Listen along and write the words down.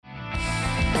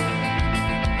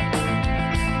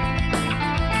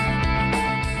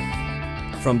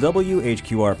From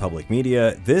WHQR Public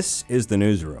Media, this is the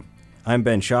Newsroom. I'm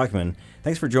Ben Schachman.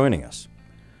 Thanks for joining us.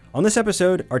 On this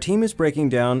episode, our team is breaking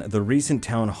down the recent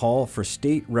town hall for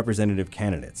state representative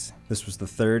candidates. This was the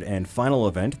third and final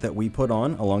event that we put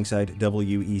on alongside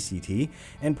WECT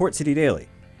and Port City Daily.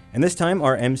 And this time,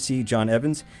 our MC, John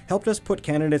Evans, helped us put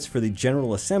candidates for the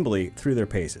General Assembly through their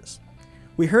paces.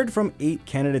 We heard from 8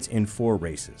 candidates in 4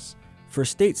 races. For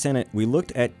State Senate, we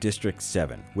looked at District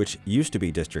 7, which used to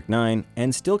be District 9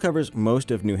 and still covers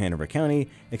most of New Hanover County,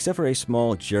 except for a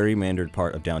small gerrymandered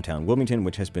part of downtown Wilmington,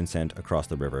 which has been sent across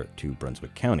the river to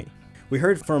Brunswick County. We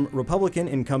heard from Republican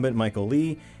incumbent Michael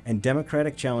Lee and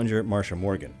Democratic challenger Marsha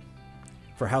Morgan.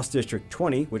 For House District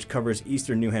 20, which covers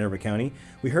eastern New Hanover County,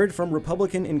 we heard from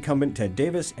Republican incumbent Ted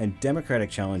Davis and Democratic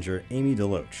challenger Amy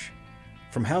DeLoach.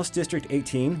 From House District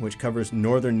 18, which covers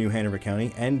northern New Hanover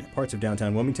County and parts of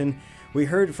downtown Wilmington, we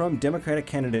heard from Democratic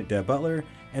candidate Deb Butler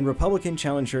and Republican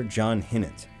challenger John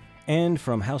Hinnant. And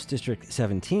from House District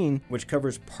 17, which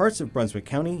covers parts of Brunswick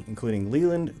County, including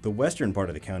Leland, the western part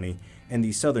of the county, and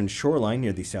the southern shoreline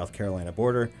near the South Carolina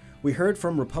border, we heard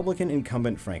from Republican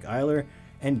incumbent Frank Eiler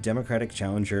and Democratic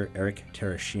challenger Eric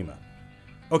Terashima.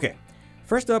 Okay,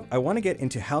 first up, I want to get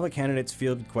into how the candidates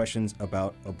fielded questions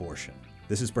about abortion.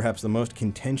 This is perhaps the most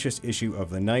contentious issue of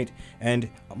the night, and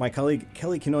my colleague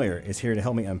Kelly Kenoyer is here to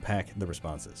help me unpack the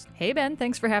responses. Hey Ben,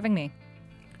 thanks for having me.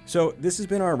 So this has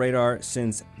been our radar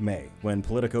since May, when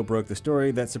Politico broke the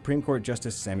story that Supreme Court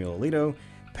Justice Samuel Alito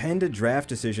penned a draft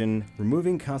decision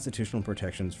removing constitutional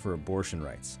protections for abortion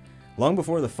rights. Long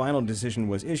before the final decision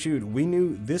was issued, we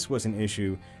knew this was an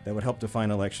issue that would help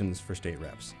define elections for state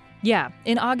reps. Yeah,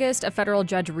 in August, a federal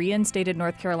judge reinstated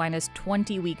North Carolina's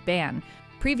 20-week ban.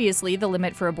 Previously, the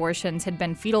limit for abortions had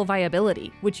been fetal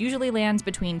viability, which usually lands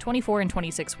between 24 and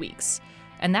 26 weeks.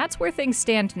 And that's where things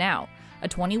stand now. A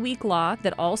 20-week law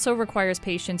that also requires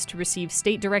patients to receive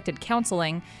state-directed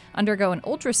counseling, undergo an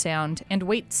ultrasound, and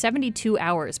wait 72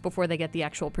 hours before they get the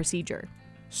actual procedure.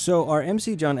 So our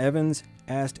MC John Evans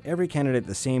asked every candidate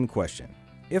the same question.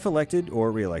 If elected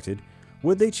or re-elected,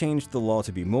 would they change the law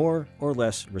to be more or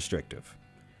less restrictive?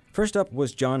 First up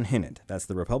was John Hinnant. That's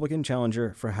the Republican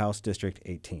challenger for House District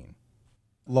 18.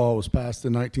 Law was passed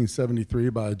in 1973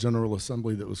 by a General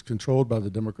Assembly that was controlled by the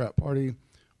Democrat Party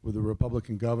with a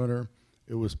Republican governor.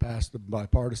 It was passed in a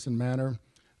bipartisan manner.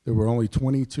 There were only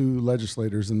 22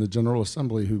 legislators in the General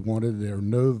Assembly who wanted their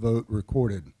no vote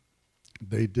recorded.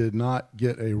 They did not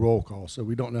get a roll call, so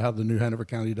we don't know how the New Hanover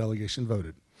County delegation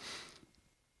voted.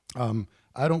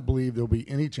 I don't believe there'll be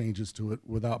any changes to it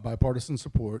without bipartisan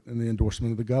support and the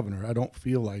endorsement of the governor. I don't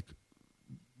feel like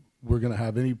we're going to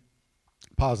have any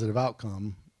positive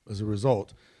outcome as a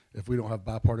result if we don't have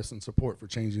bipartisan support for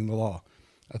changing the law.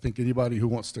 I think anybody who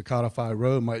wants to codify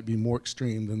Roe might be more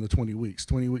extreme than the 20 weeks.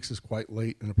 20 weeks is quite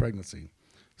late in a pregnancy.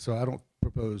 So I don't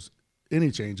propose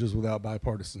any changes without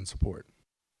bipartisan support.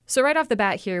 So right off the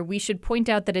bat here, we should point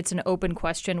out that it's an open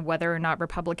question whether or not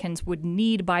Republicans would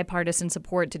need bipartisan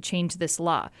support to change this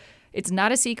law. It's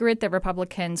not a secret that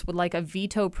Republicans would like a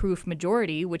veto-proof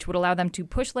majority, which would allow them to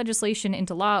push legislation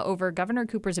into law over Governor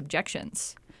Cooper's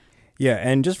objections. Yeah,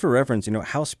 and just for reference,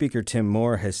 House Speaker Tim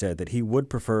Moore has said that he would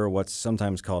prefer what's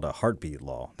sometimes called a heartbeat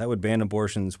law. That would ban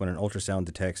abortions when an ultrasound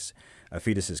detects a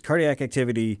fetus's cardiac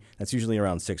activity. That's usually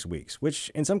around 6 weeks, which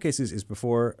in some cases is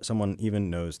before someone even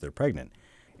knows they're pregnant.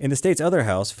 In the state's other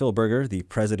house, Phil Berger, the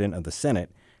president of the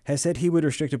Senate, has said he would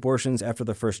restrict abortions after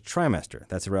the first trimester.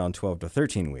 That's around 12 to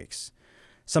 13 weeks.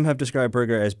 Some have described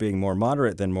Berger as being more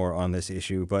moderate than Moore on this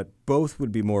issue, but both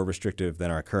would be more restrictive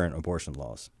than our current abortion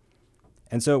laws.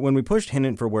 And so when we pushed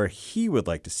Hinnant for where he would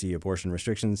like to see abortion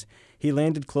restrictions, he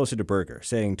landed closer to Berger,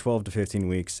 saying 12 to 15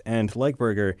 weeks, and like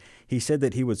Berger, he said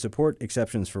that he would support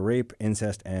exceptions for rape,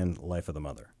 incest, and life of the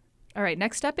mother. All right,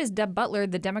 next up is Deb Butler,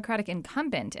 the Democratic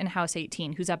incumbent in House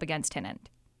 18, who's up against Hinnant.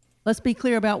 Let's be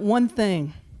clear about one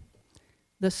thing.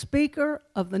 The Speaker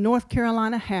of the North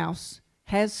Carolina House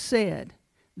has said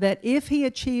that if he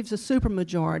achieves a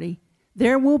supermajority,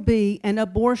 there will be an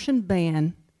abortion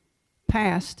ban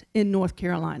passed in North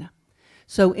Carolina.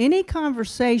 So any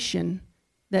conversation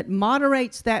that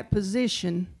moderates that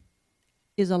position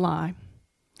is a lie.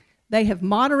 They have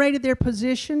moderated their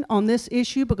position on this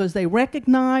issue because they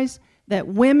recognize that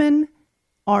women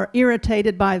are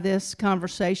irritated by this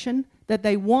conversation, that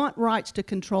they want rights to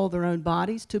control their own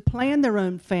bodies, to plan their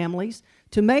own families,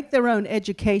 to make their own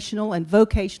educational and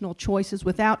vocational choices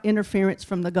without interference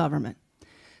from the government.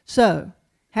 So,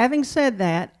 having said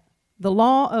that, the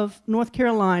law of North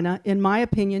Carolina, in my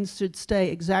opinion, should stay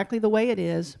exactly the way it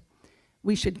is.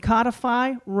 We should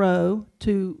codify Roe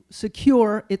to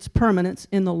secure its permanence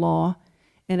in the law,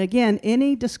 And again,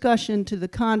 any discussion to the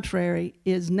contrary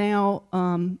is now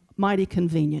mighty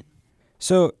convenient.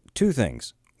 So, two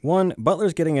things. One,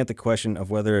 Butler's getting at the question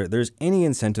of whether there's any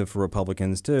incentive for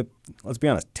Republicans to, let's be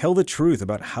honest, tell the truth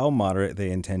about how moderate they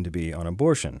intend to be on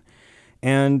abortion.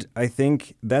 And I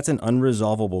think that's an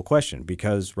unresolvable question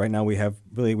because right now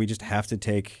we just have to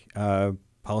take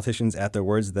politicians at their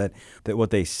words that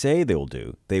what they say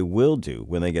they will do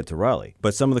when they get to Raleigh.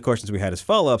 But some of the questions we had as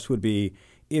follow-ups would be,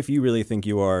 if you really think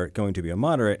you are going to be a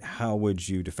moderate, how would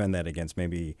you defend that against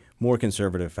maybe more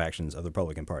conservative factions of the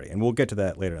Republican Party? And we'll get to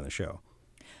that later in the show.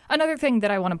 Another thing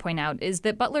that I want to point out is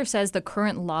that Butler says the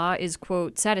current law is,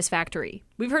 quote, satisfactory.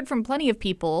 We've heard from plenty of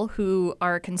people who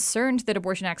are concerned that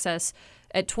abortion access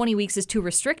at 20 weeks is too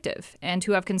restrictive and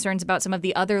who have concerns about some of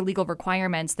the other legal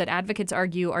requirements that advocates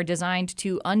argue are designed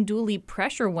to unduly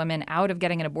pressure women out of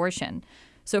getting an abortion.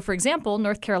 So, for example,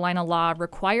 North Carolina law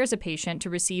requires a patient to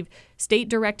receive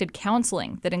state-directed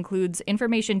counseling that includes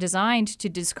information designed to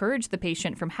discourage the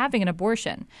patient from having an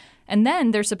abortion. And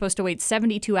then they're supposed to wait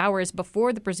 72 hours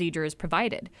before the procedure is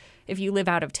provided. If you live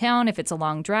out of town, if it's a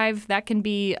long drive, that can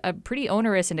be a pretty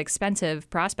onerous and expensive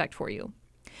prospect for you.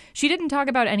 She didn't talk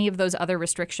about any of those other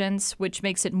restrictions, which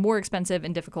makes it more expensive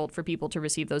and difficult for people to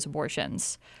receive those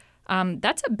abortions.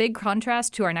 That's a big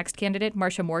contrast to our next candidate,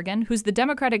 Marsha Morgan, who's the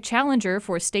Democratic challenger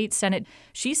for state Senate.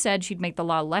 She said she'd make the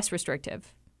law less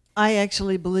restrictive. I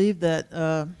actually believe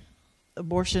that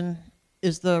abortion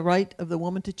is the right of the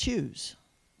woman to choose.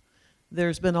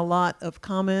 There's been a lot of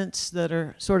comments that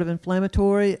are sort of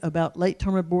inflammatory about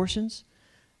late-term abortions.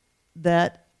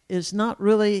 That is not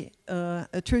really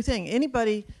a true thing.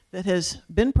 Anybody that has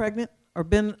been pregnant or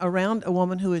been around a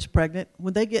woman who is pregnant,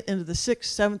 when they get into the 6th,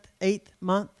 7th, 8th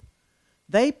month,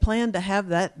 they plan to have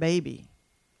that baby.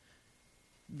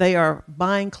 They are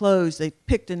buying clothes. They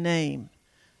picked a name.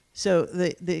 So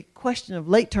the question of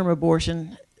late-term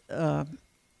abortion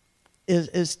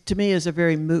is to me is a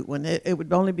very moot one. It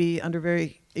would only be under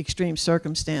very extreme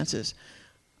circumstances.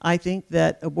 I think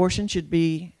that abortion should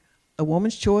be a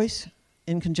woman's choice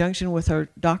in conjunction with her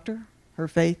doctor, her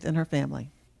faith, and her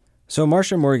family. So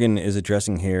Marsha Morgan is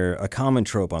addressing here a common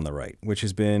trope on the right, which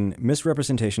has been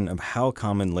misrepresentation of how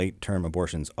common late-term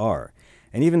abortions are.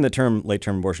 And even the term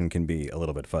late-term abortion can be a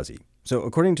little bit fuzzy. So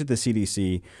according to the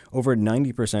CDC, over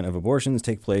 90% of abortions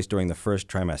take place during the first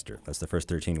trimester. That's the first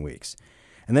 13 weeks.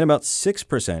 And then about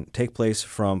 6% take place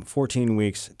from 14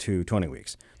 weeks to 20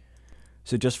 weeks.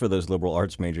 So just for those liberal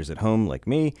arts majors at home like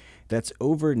me, that's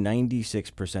over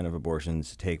 96% of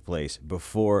abortions take place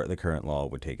before the current law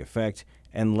would take effect,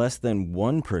 and less than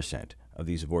 1% of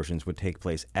these abortions would take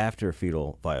place after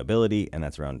fetal viability, and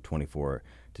that's around 24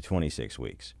 to 26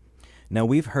 weeks. Now,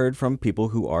 we've heard from people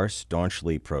who are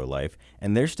staunchly pro-life,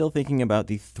 and they're still thinking about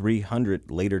the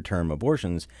 300 later-term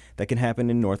abortions that can happen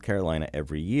in North Carolina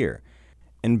every year.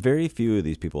 And very few of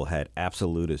these people had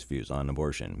absolutist views on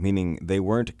abortion, meaning they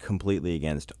weren't completely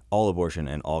against all abortion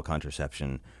and all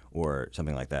contraception or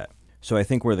something like that. So I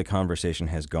think where the conversation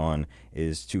has gone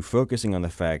is to focusing on the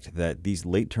fact that these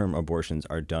late-term abortions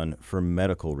are done for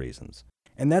medical reasons.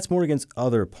 And that's Morgan's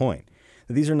other point,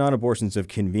 that these are not abortions of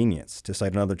convenience, to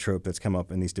cite another trope that's come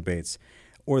up in these debates,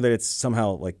 or that it's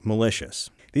somehow like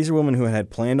malicious. These are women who had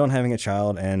planned on having a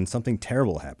child and something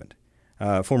terrible happened.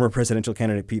 Former presidential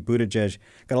candidate Pete Buttigieg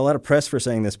got a lot of press for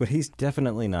saying this, but he's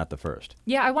definitely not the first.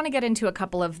 Yeah, I want to get into a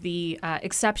couple of the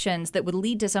exceptions that would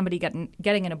lead to somebody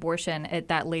getting an abortion at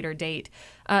that later date.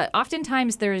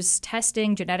 Oftentimes there's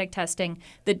testing, genetic testing,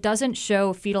 that doesn't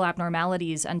show fetal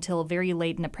abnormalities until very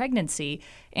late in a pregnancy.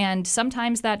 And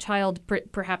sometimes that child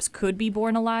perhaps could be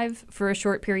born alive for a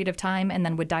short period of time and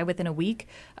then would die within a week.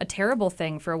 A terrible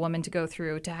thing for a woman to go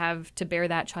through, to have to bear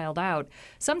that child out.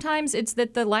 Sometimes it's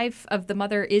that the life of the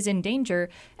mother is in danger.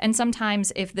 And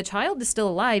sometimes if the child is still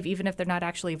alive, even if they're not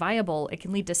actually viable, it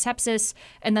can lead to sepsis.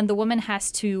 And then the woman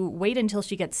has to wait until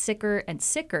she gets sicker and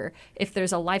sicker if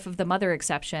there's a life of the mother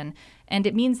exception. And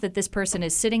it means that this person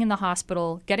is sitting in the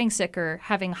hospital, getting sicker,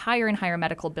 having higher and higher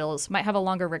medical bills, might have a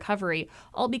longer recovery,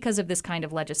 all because of this kind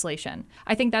of legislation.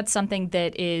 I think that's something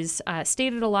that is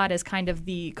stated a lot as kind of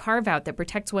the carve-out that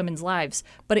protects women's lives,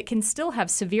 but it can still have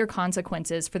severe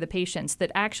consequences for the patients that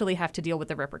actually have to deal with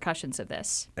the repercussions of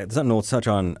this. It's something we'll touch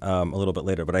on a little bit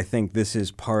later, but I think this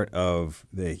is part of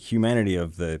the humanity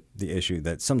of the issue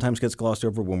that sometimes gets glossed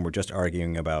over when we're just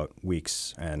arguing about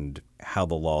weeks and how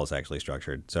the law is actually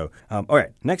structured. So, all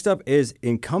right, next up is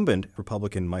incumbent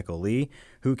Republican Michael Lee,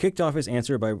 who kicked off his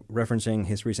answer by referencing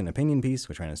his recent opinion piece,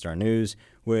 which ran in Star News,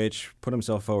 which put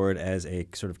himself forward as a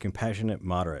sort of compassionate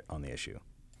moderate on the issue.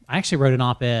 I actually wrote an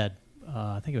op-ed,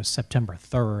 I think it was September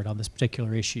 3rd, on this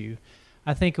particular issue,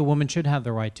 I think a woman should have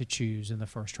the right to choose in the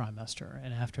first trimester.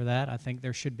 And after that, I think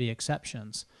there should be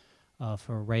exceptions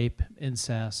for rape,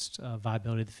 incest,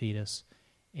 viability of the fetus,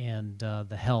 and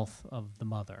the health of the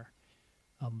mother.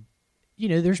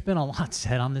 There's been a lot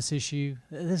said on this issue.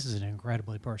 This is an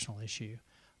incredibly personal issue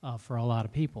for a lot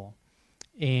of people.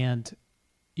 And,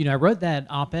 I wrote that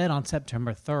op-ed on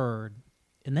September 3rd,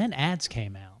 and then ads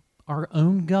came out. Our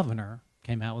own governor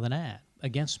came out with an ad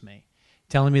against me,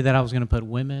 telling me that I was going to put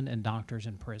women and doctors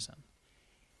in prison.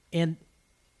 And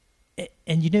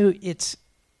it's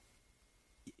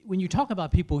when you talk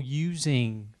about people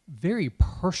using very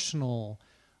personal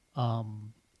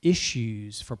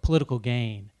issues for political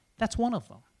gain, that's one of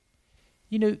them.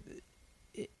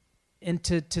 And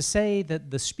to say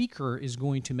that the speaker is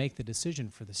going to make the decision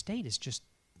for the state is just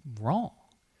wrong.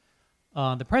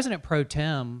 The president pro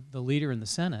tem, the leader in the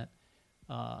Senate,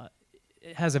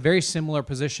 has a very similar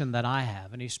position that I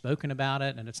have, and he's spoken about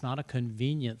it, and it's not a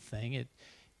convenient thing.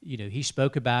 He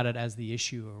spoke about it as the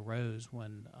issue arose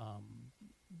when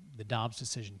the Dobbs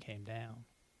decision came down.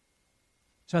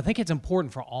 So I think it's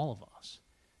important for all of us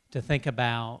to think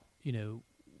about,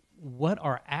 what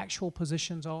our actual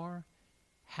positions are,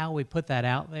 how we put that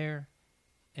out there,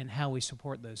 and how we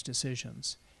support those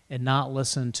decisions, and not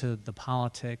listen to the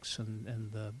politics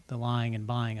and the lying and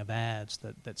buying of ads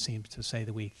that seems to say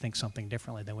that we think something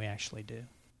differently than we actually do.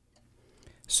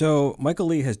 So Michael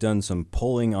Lee has done some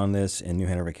polling on this in New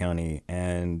Hanover County,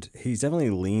 and he's definitely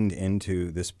leaned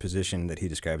into this position that he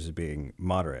describes as being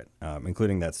moderate,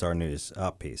 including that Star News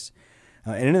op piece.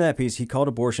 And in that piece, he called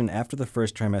abortion after the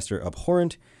first trimester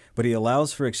abhorrent, but he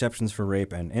allows for exceptions for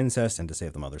rape and incest and to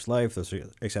save the mother's life. Those are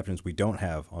exceptions we don't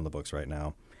have on the books right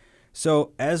now.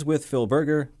 So, as with Phil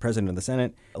Berger, president of the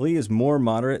Senate, Lee is more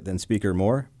moderate than Speaker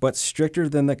Moore, but stricter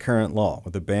than the current law,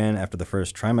 with a ban after the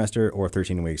first trimester or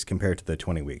 13 weeks compared to the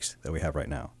 20 weeks that we have right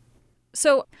now.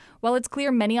 So, while it's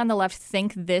clear many on the left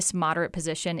think this moderate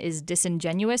position is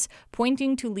disingenuous,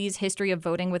 pointing to Lee's history of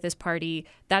voting with his party,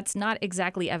 that's not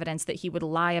exactly evidence that he would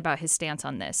lie about his stance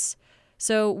on this.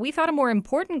 So we thought a more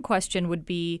important question would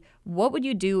be, what would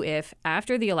you do if,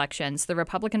 after the elections, the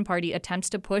Republican Party attempts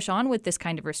to push on with this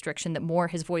kind of restriction that Moore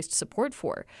has voiced support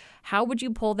for? How would you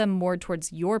pull them more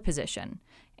towards your position?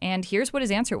 And here's what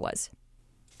his answer was.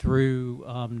 Through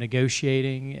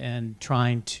negotiating and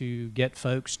trying to get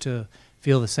folks to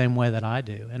feel the same way that I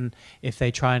do. And if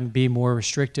they try and be more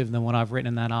restrictive than what I've written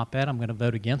in that op-ed, I'm going to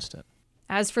vote against it.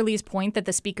 As for Lee's point that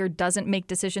the speaker doesn't make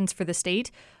decisions for the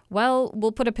state, well,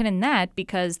 we'll put a pin in that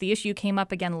because the issue came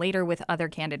up again later with other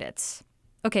candidates.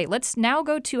 Okay, let's now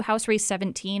go to House Race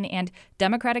 17 and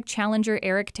Democratic challenger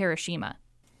Eric Terashima.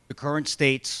 The current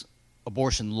state's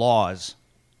abortion laws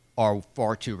are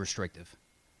far too restrictive.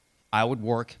 I would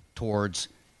work towards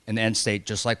an end state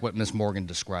just like what Ms. Morgan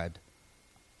described.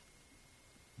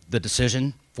 The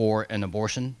decision for an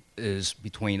abortion is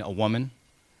between a woman,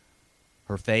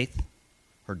 her faith,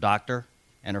 her doctor,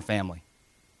 and her family.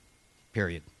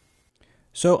 Period.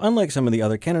 So unlike some of the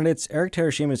other candidates, Eric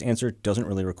Terashima's answer doesn't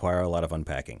really require a lot of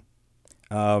unpacking.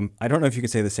 I don't know if you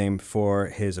could say the same for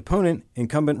his opponent,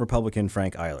 incumbent Republican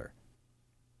Frank Eiler.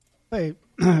 Pay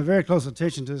very close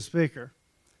attention to the speaker.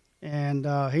 And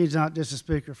he's not just a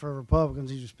speaker for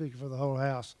Republicans, he's a speaker for the whole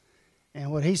House.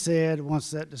 And what he said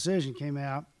once that decision came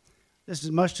out, this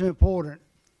is much too important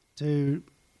to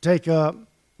take up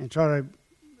and try to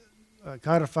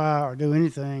codify or do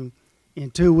anything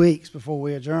in 2 weeks before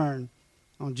we adjourn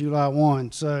on July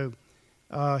 1. So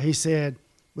he said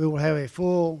we will have a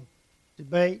full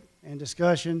debate and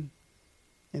discussion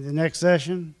in the next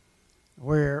session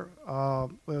where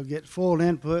we'll get full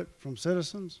input from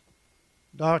citizens,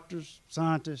 doctors,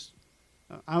 scientists.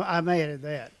 I'm adding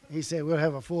that. He said we'll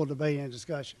have a full debate and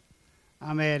discussion.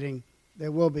 I'm adding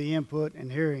there will be input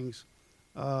and hearings.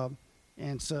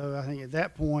 And so I think at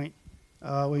that point,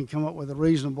 we can come up with a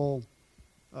reasonable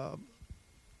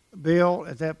bill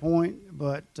at that point.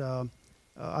 But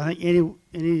I think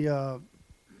any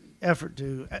effort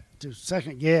to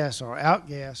second guess or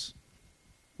outguess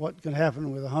what can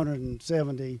happen with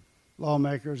 170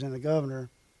 lawmakers and the governor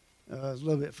is a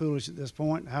little bit foolish at this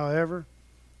point. However,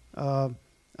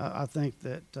 I think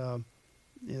that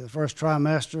the first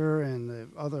trimester and the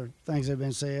other things that have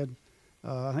been said,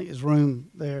 I think there's room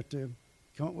there to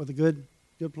come up with a good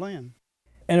plan.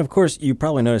 And of course, you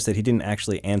probably noticed that he didn't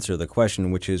actually answer the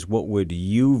question, which is, what would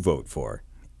you vote for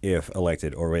if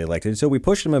elected or re-elected? So we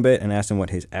pushed him a bit and asked him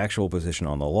what his actual position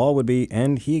on the law would be,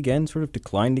 and he again sort of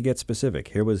declined to get specific.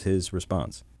 Here was his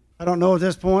response. I don't know at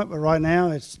this point, but right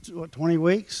now it's 20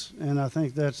 weeks, and I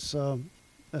think that's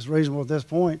reasonable at this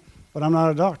point. But I'm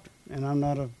not a doctor, and I'm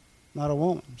not a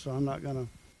woman, so I'm not going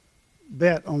to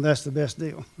bet on that's the best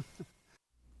deal.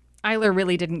 Eiler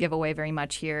really didn't give away very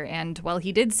much here, and while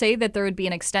he did say that there would be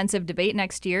an extensive debate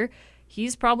next year,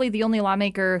 he's probably the only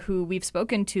lawmaker who we've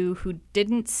spoken to who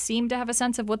didn't seem to have a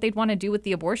sense of what they'd want to do with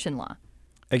the abortion law.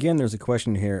 Again, there's a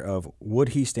question here of would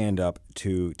he stand up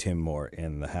to Tim Moore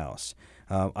in the House?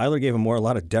 Eiler gave him a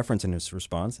lot of deference in his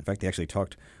response. In fact, he actually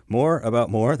talked more about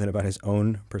Moore than about his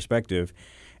own perspective.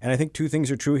 And I think two things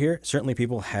are true here. Certainly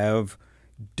people have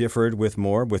differed with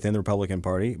Moore within the Republican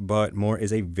Party, but Moore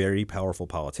is a very powerful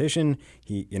politician.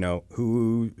 He,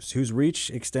 whose reach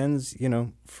extends,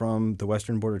 from the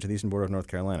western border to the eastern border of North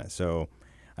Carolina. So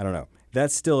I don't know.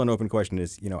 That's still an open question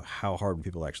is, how hard would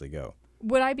people actually go?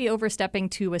 Would I be overstepping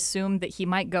to assume that he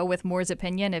might go with Moore's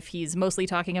opinion if he's mostly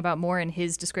talking about Moore in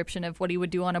his description of what he would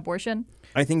do on abortion?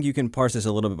 I think you can parse this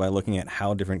a little bit by looking at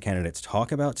how different candidates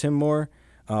talk about Tim Moore.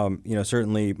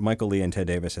 Certainly Michael Lee and Ted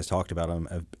Davis has talked about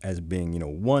him as being,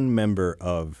 one member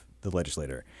of the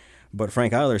legislature. But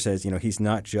Frank Eiler says, he's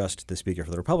not just the speaker for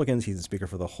the Republicans, he's the speaker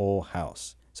for the whole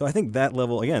House. So I think that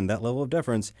level of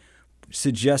deference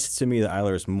suggests to me that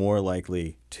Eiler is more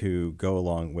likely to go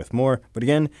along with Moore. But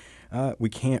again, we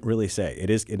can't really say. It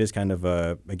is kind of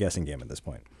a guessing game at this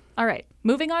point. All right,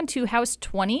 moving on to House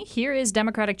 20, here is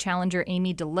Democratic challenger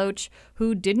Amy DeLoach,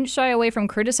 who didn't shy away from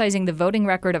criticizing the voting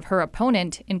record of her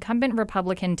opponent, incumbent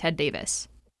Republican Ted Davis.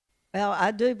 Well,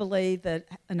 I do believe that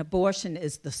an abortion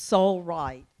is the sole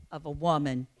right of a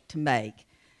woman to make.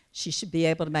 She should be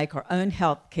able to make her own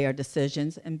health care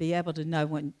decisions and be able to know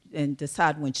when and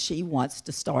decide when she wants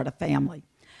to start a family.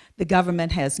 The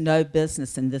government has no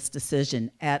business in this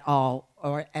decision at all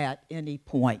or at any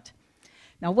point.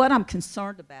 Now, what I'm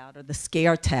concerned about are the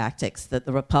scare tactics that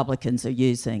the Republicans are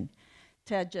using.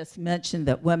 Ted just mentioned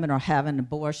that women are having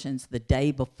abortions the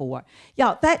day before.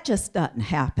 Y'all, that just doesn't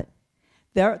happen.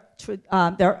 There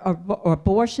are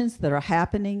abortions that are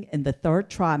happening in the third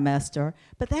trimester,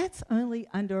 but that's only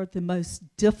under the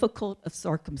most difficult of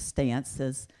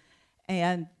circumstances,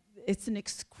 and it's an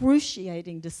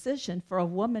excruciating decision for a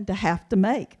woman to have to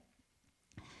make.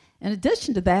 In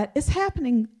addition to that, it's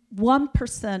happening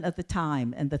 1% of the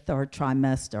time in the third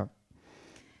trimester.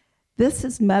 This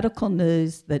is medical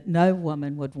news that no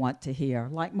woman would want to hear.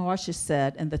 Like Marcia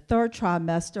said, in the third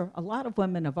trimester, a lot of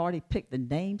women have already picked the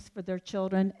names for their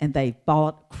children and they've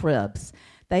bought cribs.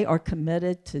 They are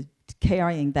committed to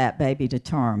carrying that baby to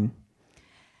term.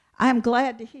 I am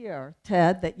glad to hear,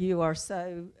 Ted, that you are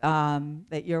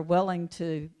that you're willing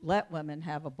to let women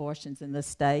have abortions in this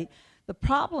state. The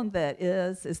problem that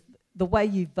is the way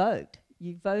you vote.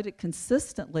 You voted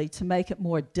consistently to make it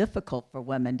more difficult for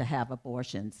women to have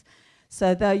abortions.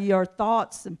 So though your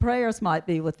thoughts and prayers might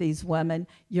be with these women,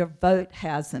 your vote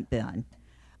hasn't been.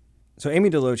 So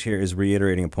Amy DeLoach here is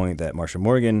reiterating a point that Marcia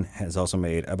Morgan has also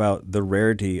made about the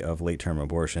rarity of late-term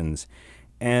abortions.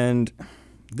 And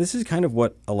this is kind of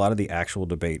what a lot of the actual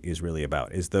debate is really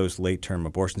about, is those late-term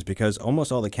abortions, because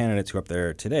almost all the candidates who are up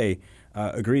there today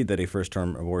agreed that a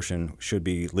first-term abortion should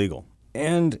be legal.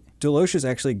 And DeLoach is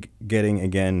actually getting,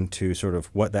 again, to sort of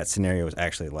what that scenario is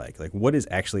actually like. Like, what is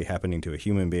actually happening to a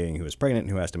human being who is pregnant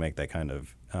and who has to make that kind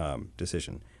of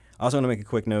decision. I also want to make a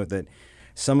quick note that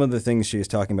some of the things she is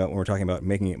talking about when we're talking about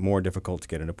making it more difficult to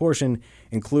get an abortion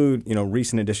include,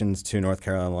 recent additions to North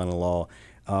Carolina law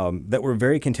that were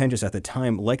very contentious at the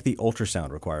time, like the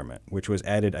ultrasound requirement, which was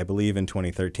added, I believe, in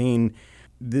 2013.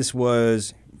 This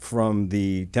was, from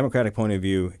the Democratic point of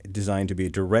view, designed to be a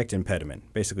direct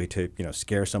impediment, basically to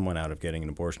scare someone out of getting an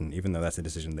abortion, even though that's a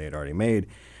decision they had already made.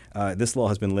 This law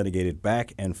has been litigated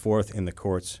back and forth in the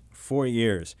courts for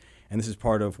years, and this is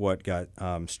part of what got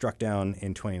struck down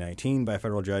in 2019 by a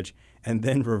federal judge and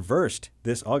then reversed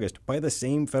this August by the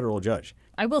same federal judge.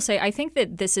 I will say, I think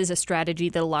that this is a strategy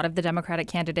that a lot of the Democratic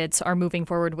candidates are moving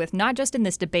forward with, not just in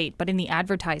this debate, but in the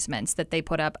advertisements that they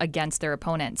put up against their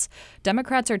opponents.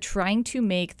 Democrats are trying to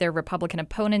make their Republican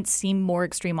opponents seem more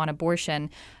extreme on abortion,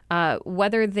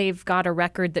 whether they've got a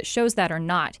record that shows that or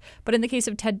not. But in the case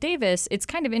of Ted Davis, it's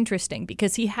kind of interesting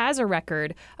because he has a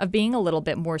record of being a little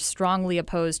bit more strongly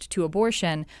opposed to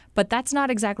abortion, but that's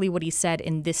not exactly what he said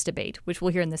in this debate, which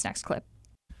we'll hear in this next clip.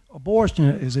 Abortion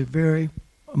is a very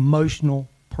emotional,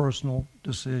 personal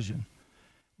decision.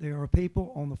 There are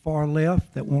people on the far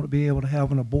left that want to be able to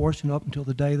have an abortion up until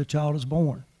the day the child is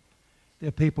born. There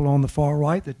are people on the far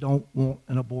right that don't want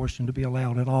an abortion to be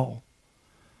allowed at all.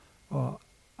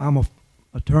 I'm an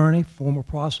attorney, former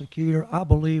prosecutor. I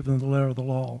believe in the letter of the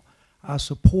law. I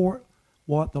support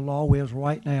what the law is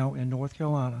right now in North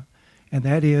Carolina, and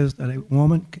that is that a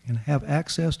woman can have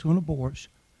access to an abortion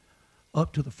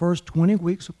up to the first 20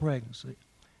 weeks of pregnancy.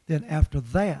 Then after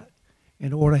that,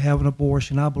 in order to have an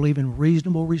abortion, I believe in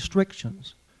reasonable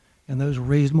restrictions. And those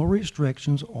reasonable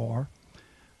restrictions are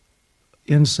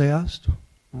incest,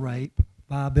 rape,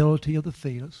 viability of the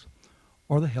fetus,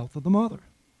 or the health of the mother.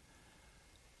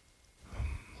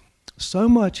 So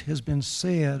much has been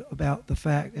said about the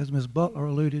fact, as Ms. Butler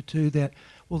alluded to, that,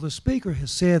 well, the Speaker has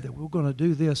said that we're going to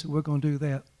do this and we're going to do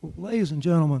that. Well, ladies and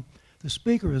gentlemen, the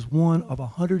Speaker is one of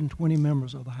 120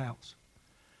 members of the House.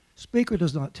 Speaker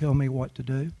does not tell me what to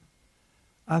do.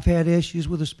 I've had issues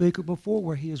with the Speaker before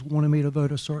where he has wanted me to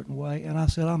vote a certain way, and I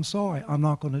said, I'm sorry, I'm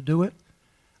not going to do it.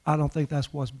 I don't think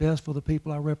that's what's best for the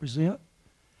people I represent.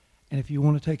 And if you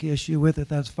want to take issue with it,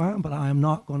 that's fine, but I am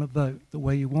not going to vote the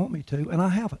way you want me to, and I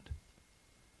haven't.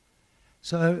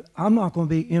 So I'm not going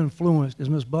to be influenced, as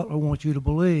Ms. Butler wants you to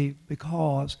believe,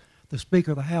 because the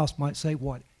Speaker of the House might say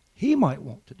what he might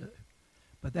want to do.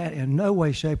 But that in no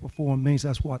way, shape, or form means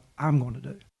that's what I'm going to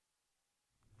do.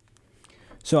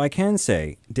 So I can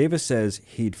say, Davis says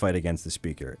he'd fight against the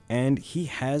Speaker, and he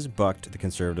has bucked the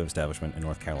conservative establishment in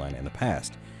North Carolina in the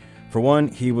past. For one,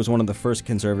 he was one of the first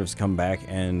conservatives to come back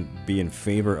and be in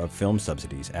favor of film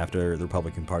subsidies after the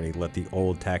Republican Party let the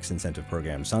old tax incentive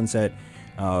program sunset,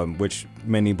 which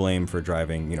many blame for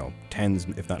driving, tens,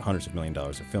 if not hundreds of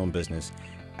 $millions of film business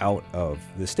out of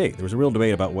the state. There was a real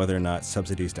debate about whether or not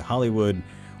subsidies to Hollywood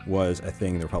was a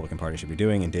thing the Republican Party should be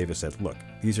doing, and Davis said, look,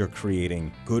 these are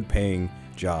creating good-paying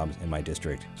jobs in my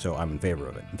district, so I'm in favor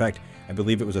of it. In fact, I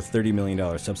believe it was a $30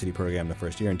 million subsidy program the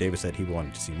first year, and Davis said he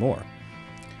wanted to see more.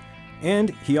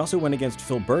 And he also went against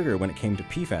Phil Berger when it came to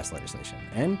PFAS legislation.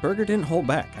 And Berger didn't hold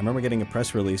back. I remember getting a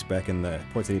press release back in the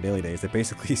Port City Daily days that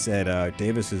basically said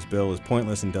Davis's bill is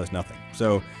pointless and does nothing.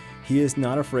 So he is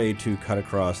not afraid to cut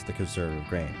across the conservative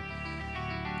grain.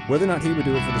 Whether or not he would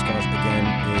do it for this cause, again,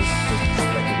 is just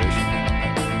speculation.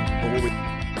 But what we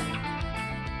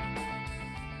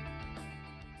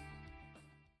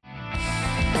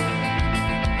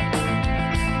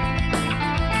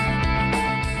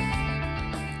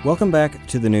Welcome back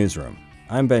to the Newsroom.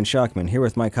 I'm Ben Schachman, here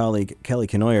with my colleague Kelly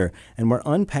Kenoyer, and we're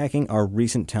unpacking our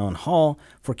recent town hall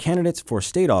for candidates for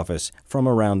state office from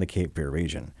around the Cape Fear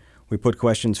region. We put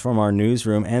questions from our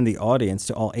newsroom and the audience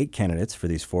to all 8 candidates for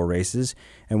these 4 races,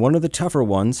 and one of the tougher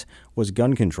ones was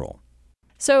gun control.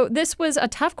 So this was a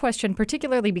tough question,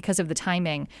 particularly because of the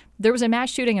timing. There was a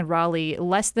mass shooting in Raleigh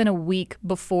less than a week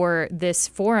before this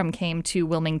forum came to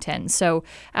Wilmington. So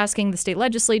asking the state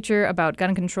legislature about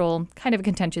gun control, kind of a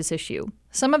contentious issue.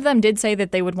 Some of them did say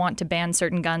that they would want to ban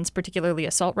certain guns, particularly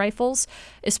assault rifles,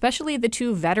 especially the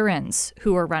 2 veterans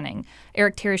who are running,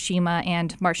 Eric Terashima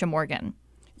and Marsha Morgan.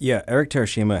 Yeah, Eric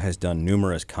Terashima has done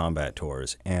numerous combat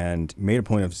tours and made a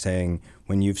point of saying,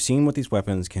 when you've seen what these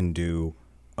weapons can do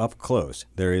up close,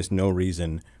 there is no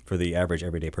reason for the average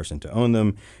everyday person to own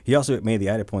them. He also made the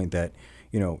added point that,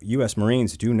 U.S.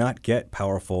 Marines do not get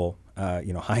powerful,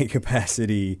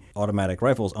 high-capacity automatic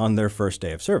rifles on their first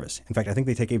day of service. In fact, I think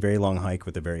they take a very long hike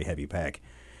with a very heavy pack.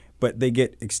 But they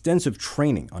get extensive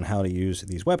training on how to use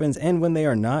these weapons, and when they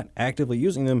are not actively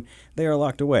using them, they are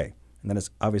locked away. And that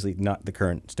is obviously not the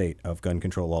current state of gun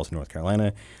control laws in North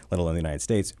Carolina, let alone the United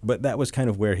States, but that was kind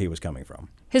of where he was coming from.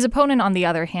 His opponent, on the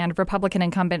other hand, Republican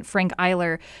incumbent Frank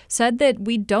Eiler, said that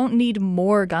we don't need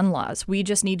more gun laws. We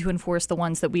just need to enforce the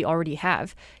ones that we already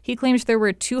have. He claims there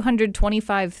were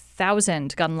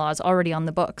 225,000 gun laws already on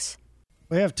the books.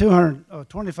 We have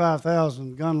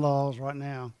 225,000 gun laws right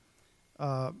now.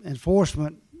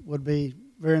 Enforcement would be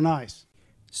very nice.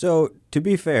 So, to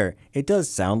be fair, it does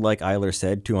sound like Eiler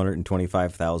said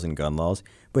 225,000 gun laws,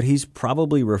 but he's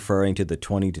probably referring to the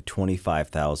 20 to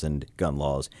 25,000 gun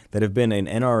laws that have been an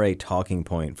NRA talking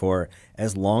point for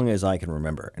as long as I can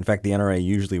remember. In fact, the NRA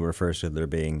usually refers to there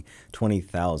being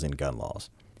 20,000 gun laws.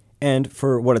 And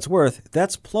for what it's worth,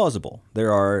 that's plausible.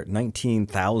 There are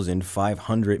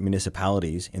 19,500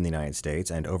 municipalities in the United States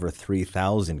and over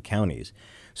 3,000 counties.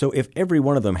 So if every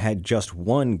one of them had just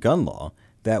one gun law,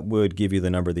 that would give you the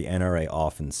number the NRA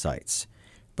often cites.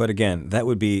 But again, that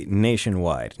would be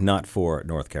nationwide, not for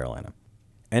North Carolina.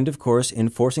 And of course,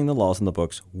 enforcing the laws in the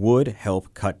books would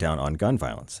help cut down on gun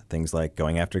violence. Things like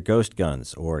going after ghost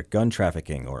guns or gun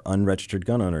trafficking or unregistered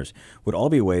gun owners would all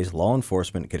be ways law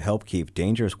enforcement could help keep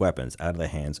dangerous weapons out of the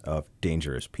hands of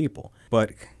dangerous people.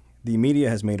 But the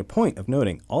media has made a point of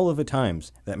noting all of the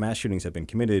times that mass shootings have been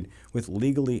committed with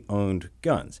legally owned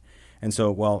guns. And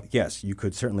so, while, yes, you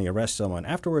could certainly arrest someone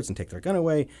afterwards and take their gun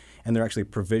away, and there are actually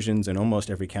provisions in almost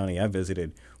every county I've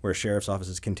visited where sheriff's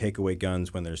offices can take away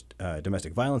guns when there's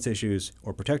domestic violence issues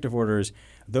or protective orders,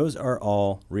 those are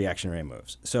all reactionary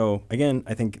moves. So, again,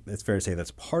 I think it's fair to say that's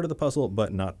part of the puzzle,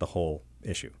 but not the whole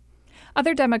issue.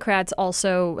 Other Democrats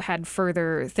also had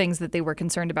further things that they were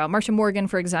concerned about. Marcia Morgan,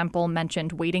 for example,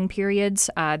 mentioned waiting periods.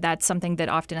 That's something that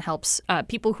often helps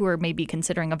people who are maybe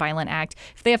considering a violent act.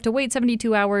 If they have to wait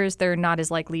 72 hours, they're not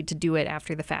as likely to do it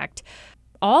after the fact.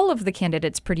 All of the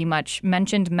candidates pretty much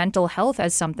mentioned mental health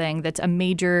as something that's a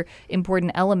major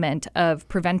important element of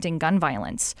preventing gun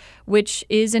violence, which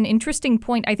is an interesting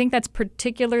point. I think that's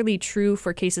particularly true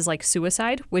for cases like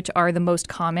suicide, which are the most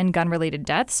common gun-related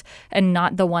deaths, and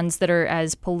not the ones that are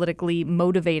as politically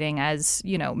motivating as,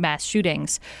 mass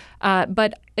shootings.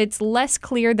 But it's less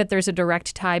clear that there's a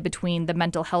direct tie between the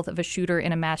mental health of a shooter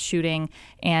in a mass shooting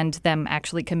and them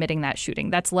actually committing that shooting.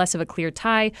 That's less of a clear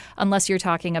tie, unless you're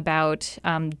talking about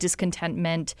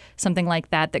discontentment, something like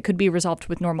that could be resolved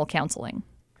with normal counseling.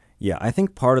 Yeah, I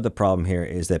think part of the problem here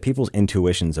is that people's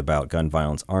intuitions about gun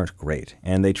violence aren't great,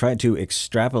 and they try to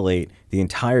extrapolate the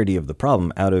entirety of the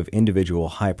problem out of individual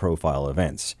high-profile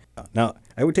events. Now,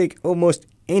 I would take almost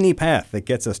any path that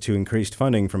gets us to increased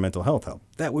funding for mental health help.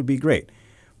 That would be great.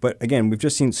 But again, we've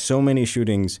just seen so many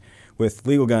shootings with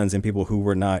legal guns and people who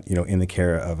were not, in the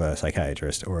care of a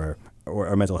psychiatrist or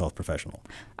a mental health professional.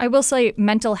 I will say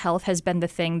mental health has been the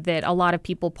thing that a lot of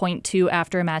people point to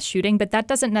after a mass shooting, but that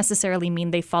doesn't necessarily mean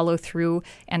they follow through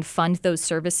and fund those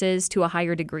services to a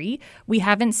higher degree. We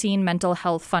haven't seen mental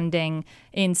health funding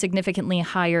in significantly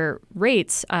higher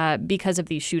rates because of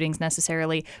these shootings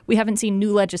necessarily. We haven't seen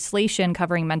new legislation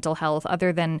covering mental health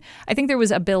other than, I think there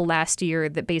was a bill last year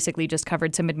that basically just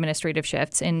covered some administrative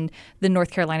shifts in the North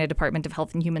Carolina Department of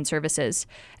Health and Human Services.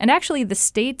 And actually the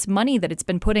state's money that it's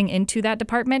been putting into that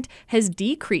department has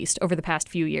decreased over the past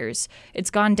few years. It's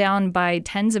gone down by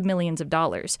tens of millions of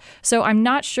dollars. So I'm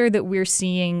not sure that we're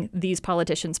seeing these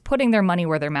politicians putting their money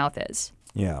where their mouth is.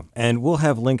 Yeah, and we'll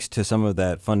have links to some of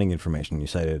that funding information you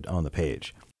cited on the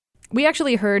page. We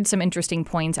actually heard some interesting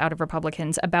points out of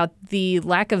Republicans about the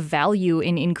lack of value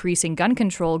in increasing gun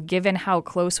control given how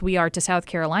close we are to South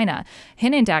Carolina.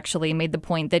 Hinnant actually made the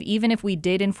point that even if we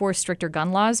did enforce stricter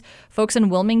gun laws, folks in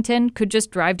Wilmington could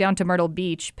just drive down to Myrtle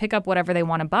Beach, pick up whatever they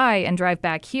want to buy, and drive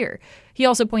back here. He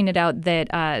also pointed out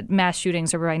that mass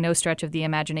shootings are by no stretch of the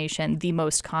imagination the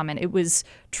most common. It was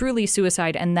truly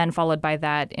suicide and then followed by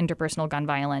that interpersonal gun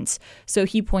violence. So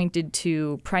he pointed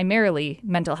to primarily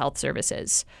mental health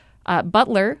services.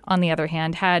 Butler, on the other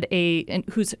hand,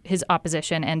 who's his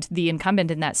opposition and the incumbent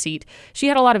in that seat, she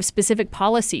had a lot of specific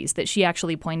policies that she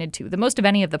actually pointed to, the most of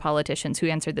any of the politicians who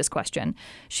answered this question.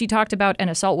 She talked about an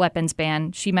assault weapons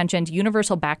ban. She mentioned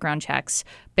universal background checks,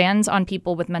 bans on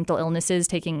people with mental illnesses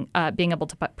being able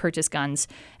to purchase guns,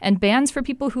 and bans for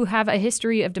people who have a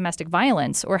history of domestic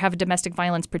violence or have a domestic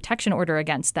violence protection order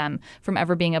against them from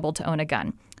ever being able to own a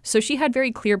gun. So she had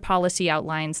very clear policy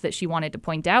outlines that she wanted to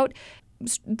point out.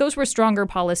 Those were stronger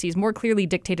policies, more clearly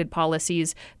dictated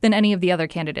policies than any of the other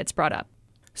candidates brought up.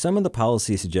 Some of the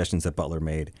policy suggestions that Butler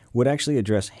made would actually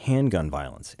address handgun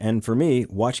violence. And for me,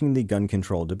 watching the gun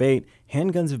control debate,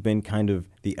 handguns have been kind of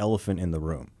the elephant in the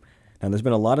room. Now, there's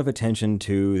been a lot of attention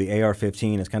to the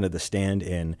AR-15 as kind of the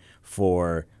stand-in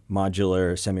for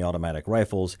modular semi-automatic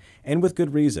rifles, and with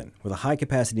good reason. With a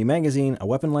high-capacity magazine, a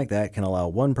weapon like that can allow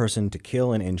one person to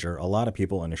kill and injure a lot of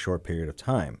people in a short period of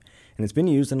time. And it's been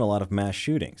used in a lot of mass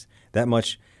shootings. That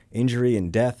much injury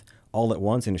and death all at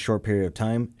once in a short period of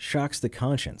time shocks the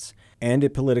conscience, and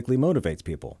it politically motivates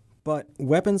people. But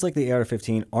weapons like the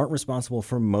AR-15 aren't responsible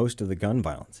for most of the gun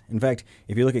violence. In fact,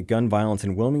 if you look at gun violence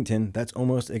in Wilmington, that's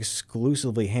almost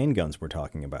exclusively handguns we're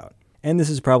talking about. And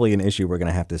this is probably an issue we're going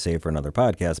to have to save for another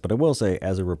podcast, but I will say,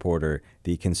 as a reporter,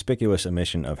 the conspicuous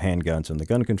omission of handguns in the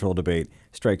gun control debate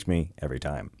strikes me every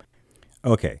time.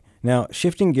 Okay, now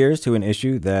shifting gears to an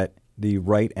issue that the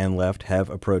right and left have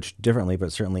approached differently,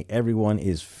 but certainly everyone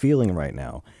is feeling right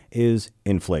now, is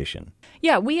inflation.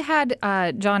 Yeah, we had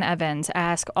John Evans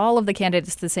ask all of the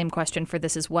candidates the same question for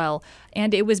this as well.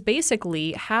 And it was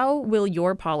basically, how will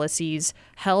your policies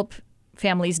help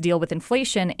families deal with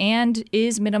inflation, and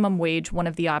is minimum wage one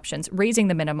of the options, raising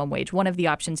the minimum wage, one of the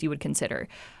options you would consider?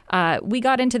 We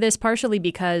got into this partially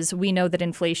because we know that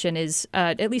inflation is,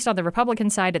 at least on the Republican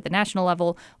side at the national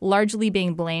level, largely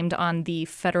being blamed on the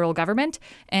federal government.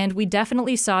 And we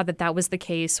definitely saw that that was the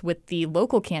case with the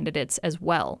local candidates as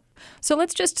well. So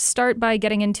let's just start by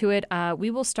getting into it. We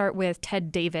will start with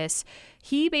Ted Davis.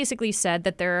 He basically said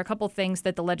that there are a couple things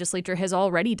that the legislature has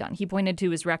already done. He pointed to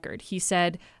his record. He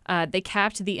said they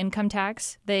capped the income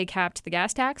tax, they capped the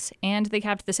gas tax, and they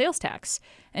capped the sales tax.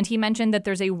 And he mentioned that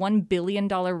there's a $1 billion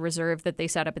reserve that they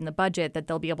set up in the budget that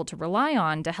they'll be able to rely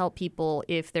on to help people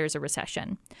if there's a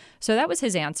recession. So that was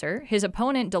his answer. His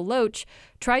opponent, DeLoach,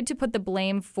 tried to put the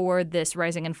blame for this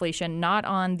rising inflation not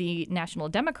on the National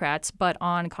Democrats, but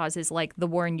on causes like the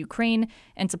war in Ukraine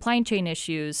and supply chain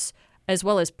issues, as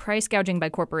well as price gouging by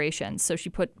corporations. So she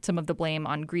put some of the blame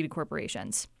on greedy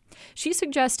corporations. She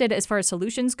suggested, as far as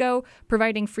solutions go,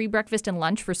 providing free breakfast and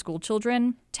lunch for school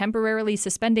children, temporarily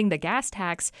suspending the gas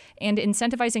tax, and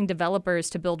incentivizing developers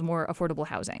to build more affordable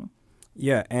housing.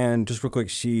 Yeah, and just real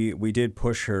quick, we did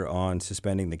push her on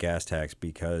suspending the gas tax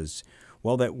because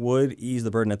while that would ease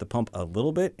the burden at the pump a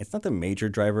little bit, it's not the major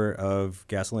driver of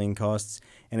gasoline costs,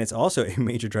 and it's also a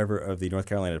major driver of the North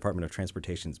Carolina Department of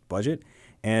Transportation's budget.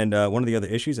 And one of the other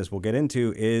issues, as we'll get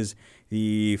into, is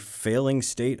the failing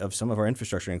state of some of our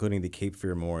infrastructure, including the Cape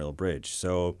Fear Memorial Bridge.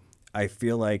 So I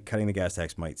feel like cutting the gas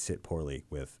tax might sit poorly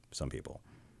with some people.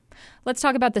 Let's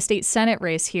talk about the state Senate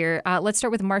race here. Let's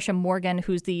start with Marcia Morgan,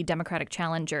 who's the Democratic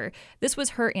challenger. This was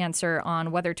her answer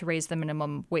on whether to raise the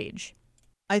minimum wage.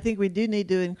 I think we do need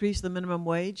to increase the minimum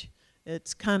wage.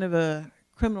 It's kind of a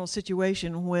criminal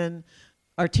situation when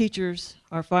our teachers,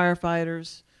 our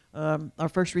firefighters, our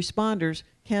first responders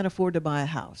can't afford to buy a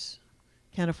house,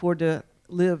 can't afford to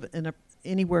live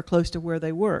anywhere close to where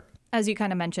they work. As you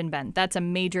kind of mentioned, Ben, that's a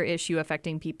major issue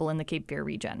affecting people in the Cape Fear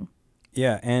region.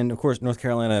 Yeah, and of course, North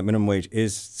Carolina minimum wage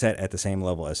is set at the same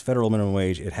level as federal minimum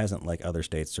wage. It hasn't, like other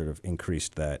states, sort of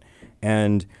increased that.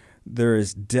 And there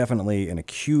is definitely an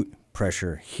acute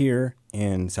pressure here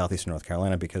in southeastern North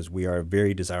Carolina because we are a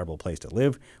very desirable place to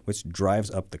live, which drives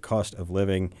up the cost of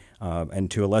living and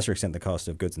to a lesser extent the cost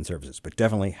of goods and services. But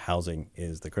definitely housing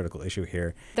is the critical issue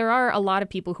here. There are a lot of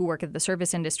people who work at the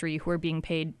service industry who are being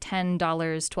paid $10,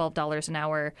 $12 an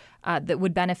hour that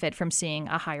would benefit from seeing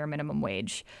a higher minimum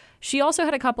wage. She also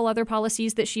had a couple other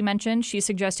policies that she mentioned. She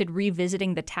suggested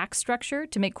revisiting the tax structure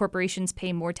to make corporations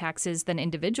pay more taxes than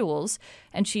individuals.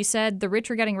 And she said the rich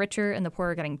are getting richer and the poor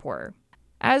are getting poorer.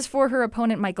 As for her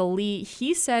opponent, Michael Lee,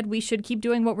 he said we should keep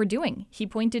doing what we're doing. He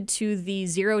pointed to the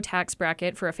zero tax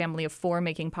bracket for a family of four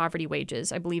making poverty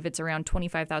wages. I believe it's around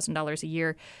 $25,000 a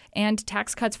year. And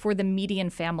tax cuts for the median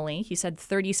family. He said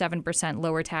 37%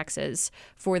 lower taxes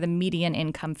for the median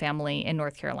income family in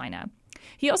North Carolina.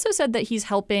 He also said that he's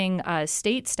helping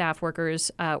state staff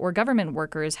workers or government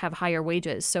workers have higher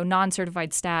wages. So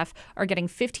non-certified staff are getting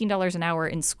 $15 an hour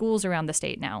in schools around the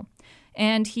state now.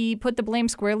 And he put the blame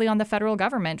squarely on the federal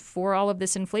government for all of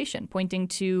this inflation, pointing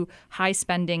to high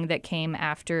spending that came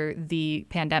after the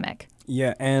pandemic.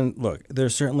 Yeah, and look,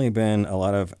 there's certainly been a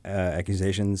lot of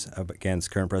accusations against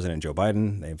current President Joe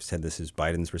Biden. They've said this is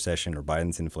Biden's recession or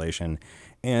Biden's inflation.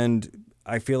 And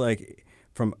I feel like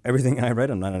from everything I read,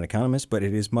 I'm not an economist, but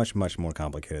it is much, much more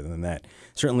complicated than that.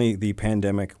 Certainly the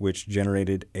pandemic, which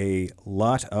generated a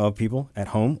lot of people at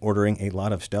home ordering a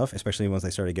lot of stuff, especially once they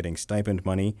started getting stipend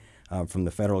money from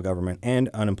the federal government and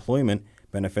unemployment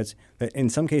benefits that in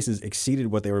some cases exceeded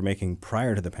what they were making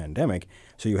prior to the pandemic.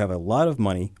 So you have a lot of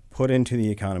money put into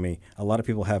the economy. A lot of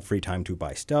people have free time to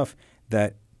buy stuff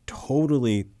that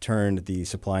totally turned the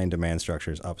supply and demand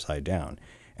structures upside down.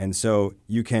 And so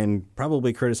you can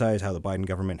probably criticize how the Biden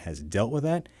government has dealt with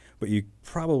that, but you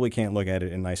probably can't look at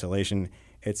it in isolation.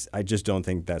 I just don't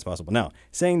think that's possible. Now,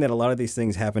 saying that a lot of these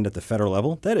things happened at the federal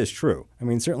level, that is true. I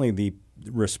mean, certainly the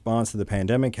response to the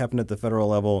pandemic happened at the federal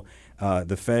level.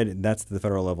 The Fed, that's the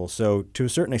federal level. So to a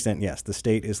certain extent, yes, the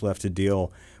state is left to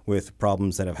deal with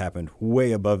problems that have happened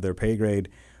way above their pay grade,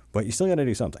 but you still got to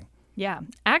do something. Yeah.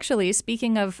 Actually,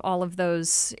 speaking of all of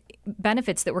those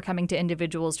benefits that were coming to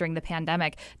individuals during the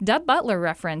pandemic, Dub Butler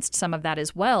referenced some of that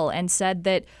as well and said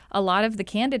that a lot of the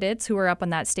candidates who were up on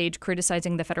that stage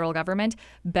criticizing the federal government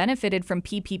benefited from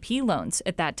PPP loans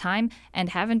at that time and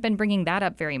haven't been bringing that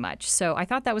up very much. So I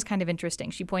thought that was kind of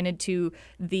interesting. She pointed to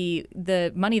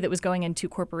the money that was going into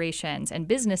corporations and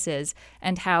businesses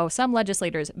and how some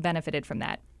legislators benefited from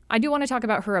that. I do want to talk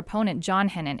about her opponent, John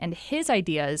Hennon, and his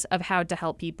ideas of how to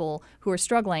help people who are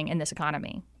struggling in this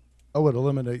economy. I would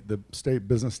eliminate the state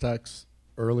business tax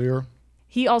earlier.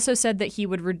 He also said that he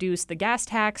would reduce the gas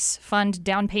tax, fund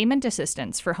down payment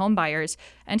assistance for home buyers,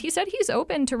 and he said he's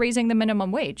open to raising the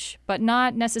minimum wage, but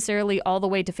not necessarily all the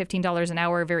way to $15 an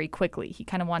hour very quickly. He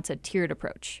kind of wants a tiered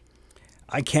approach.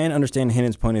 I can understand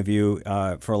Hinnan's point of view.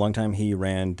 For a long time, he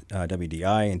ran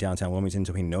WDI in downtown Wilmington,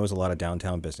 so he knows a lot of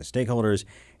downtown business stakeholders.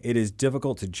 It is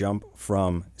difficult to jump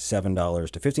from $7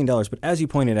 to $15, but as you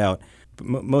pointed out,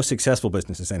 most successful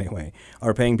businesses anyway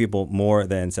are paying people more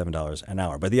than $7 an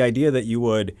hour. But the idea that you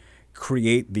would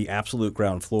create the absolute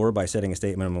ground floor by setting a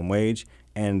state minimum wage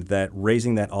and that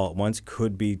raising that all at once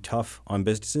could be tough on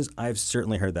businesses, I've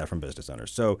certainly heard that from business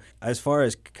owners. So as far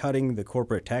as cutting the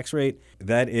corporate tax rate,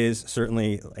 that is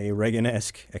certainly a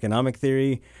Reagan-esque economic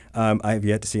theory. I have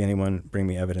yet to see anyone bring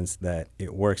me evidence that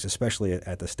it works, especially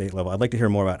at the state level. I'd like to hear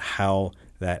more about how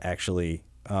that actually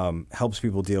helps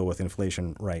people deal with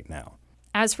inflation right now.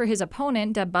 As for his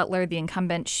opponent, Deb Butler, the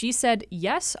incumbent, she said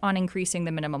yes on increasing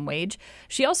the minimum wage.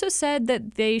 She also said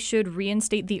that they should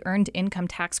reinstate the earned income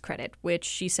tax credit, which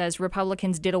she says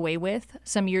Republicans did away with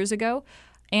some years ago.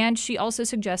 And she also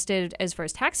suggested, as far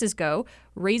as taxes go,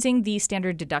 raising the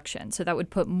standard deduction. So that would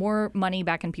put more money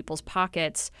back in people's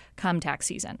pockets come tax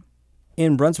season.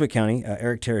 In Brunswick County,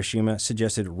 Eric Terashima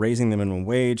suggested raising the minimum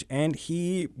wage, and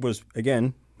he was,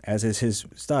 again, as is his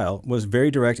style, was very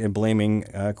direct in blaming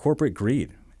corporate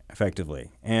greed,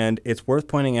 effectively. And it's worth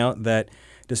pointing out that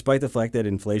despite the fact that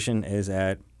inflation is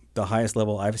at the highest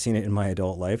level I've seen it in my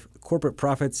adult life, corporate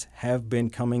profits have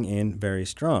been coming in very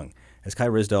strong. As Kai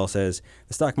Risdell says,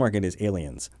 the stock market is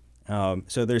aliens.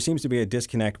 So there seems to be a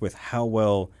disconnect with how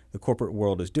well the corporate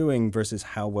world is doing versus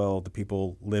how well the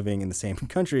people living in the same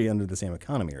country under the same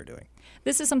economy are doing.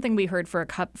 This is something we heard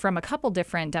from a couple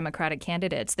different Democratic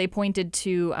candidates. They pointed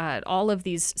to all of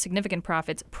these significant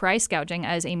profits, price gouging,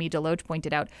 as Amy DeLoach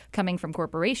pointed out, coming from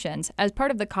corporations as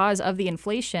part of the cause of the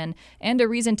inflation and a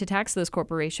reason to tax those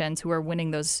corporations who are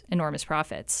winning those enormous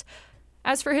profits.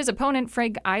 As for his opponent,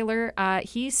 Frank Eiler,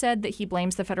 he said that he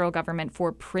blames the federal government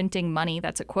for printing money.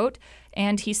 That's a quote.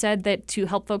 And he said that to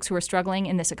help folks who are struggling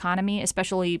in this economy,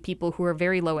 especially people who are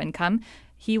very low income,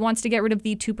 he wants to get rid of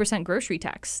the 2% grocery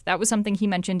tax. That was something he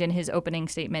mentioned in his opening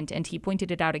statement, and he pointed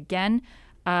it out again.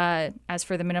 As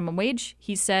for the minimum wage,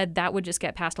 he said that would just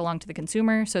get passed along to the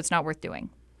consumer, so it's not worth doing.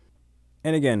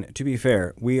 And again, to be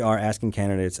fair, we are asking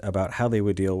candidates about how they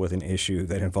would deal with an issue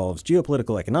that involves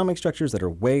geopolitical economic structures that are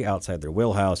way outside their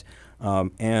wheelhouse.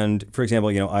 And, for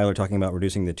example, Eiler talking about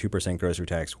reducing the 2% grocery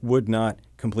tax would not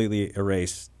completely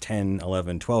erase 10,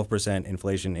 11, 12%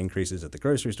 inflation increases at the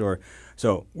grocery store.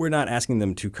 So we're not asking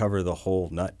them to cover the whole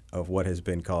nut of what has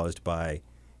been caused by,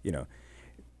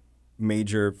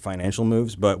 major financial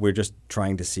moves, but we're just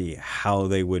trying to see how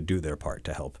they would do their part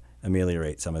to help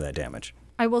ameliorate some of that damage.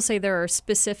 I will say there are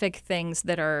specific things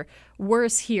that are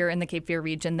worse here in the Cape Fear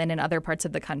region than in other parts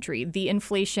of the country. The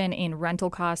inflation in rental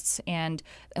costs and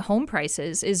home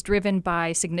prices is driven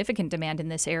by significant demand in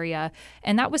this area.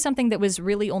 And that was something that was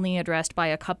really only addressed by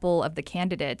a couple of the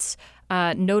candidates,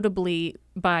 notably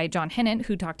by John Hinnant,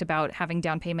 who talked about having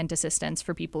down payment assistance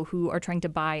for people who are trying to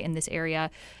buy in this area,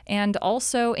 and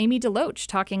also Amy DeLoach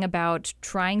talking about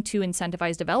trying to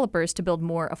incentivize developers to build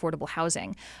more affordable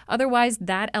housing. Otherwise,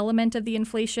 that element of the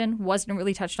inflation wasn't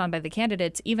really touched on by the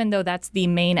candidates, even though that's the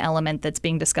main element that's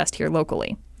being discussed here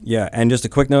locally. Yeah, and just a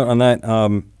quick note on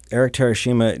that. Eric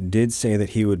Terashima did say that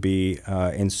he would be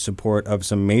in support of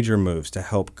some major moves to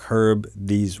help curb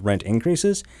these rent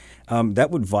increases.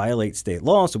 That would violate state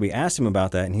law, so we asked him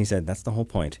about that, and he said that's the whole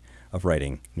point of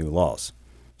writing new laws.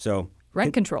 So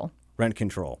Rent control. Rent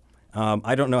control.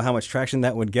 I don't know how much traction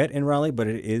that would get in Raleigh, but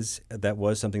that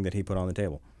was something that he put on the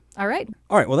table. All right.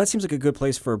 All right, well, that seems like a good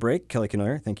place for a break. Kelly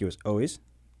Knoyer, thank you as always.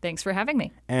 Thanks for having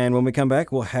me. And when we come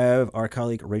back, we'll have our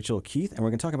colleague Rachel Keith, and we're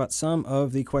going to talk about some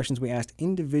of the questions we asked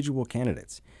individual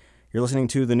candidates. You're listening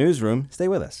to The Newsroom. Stay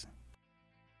with us.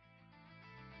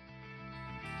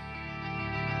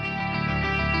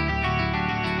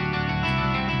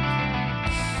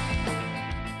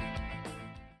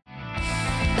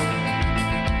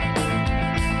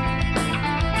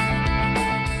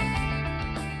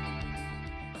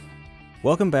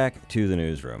 Welcome back to The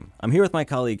Newsroom. I'm here with my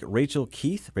colleague Rachel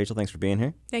Keith. Rachel, thanks for being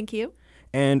here. Thank you.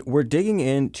 And we're digging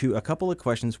into a couple of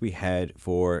questions we had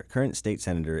for current state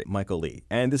Senator Michael Lee.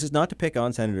 And this is not to pick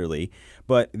on Senator Lee,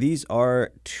 but these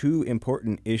are two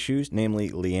important issues,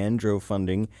 namely Leandro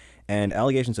funding and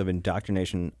allegations of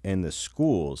indoctrination in the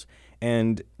schools.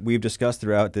 And we've discussed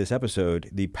throughout this episode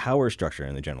the power structure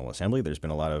in the General Assembly. There's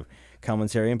been a lot of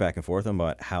commentary and back and forth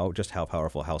about how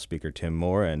powerful House Speaker Tim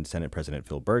Moore and Senate President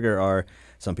Phil Berger are.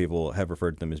 Some people have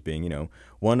referred to them as being,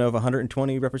 one of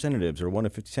 120 representatives or one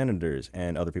of 50 senators,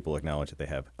 and other people acknowledge that they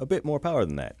have a bit more power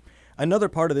than that. Another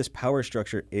part of this power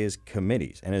structure is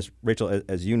committees. And as Rachel,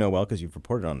 as you know well because you've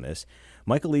reported on this,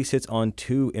 Michael Lee sits on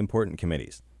two important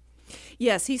committees.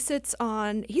 Yes, he's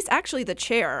actually the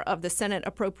chair of the Senate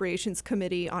Appropriations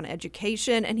Committee on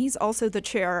Education, and he's also the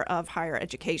chair of higher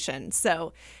education.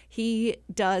 So he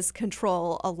does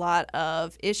control a lot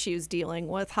of issues dealing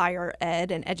with higher ed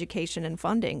and education and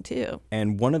funding, too.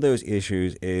 And one of those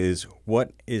issues is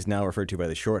what is now referred to by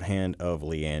the shorthand of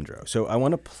Leandro. So I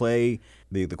want to play,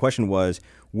 the question was,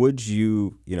 would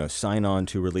you sign on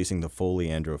to releasing the full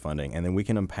Leandro funding? And then we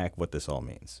can unpack what this all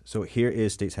means. So here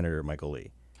is State Senator Michael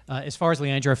Lee. As far as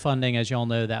Leandro funding, as you all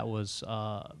know, that was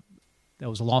a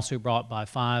lawsuit brought by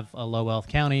 5 low-wealth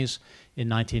counties in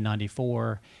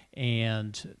 1994,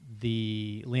 and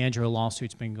the Leandro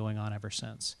lawsuit's been going on ever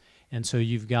since. And so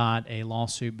you've got a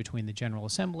lawsuit between the General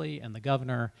Assembly and the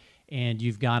governor, and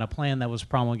you've got a plan that was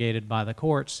promulgated by the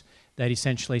courts that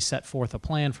essentially set forth a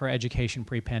plan for education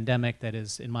pre-pandemic that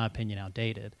is, in my opinion,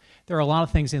 outdated. There are a lot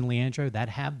of things in Leandro that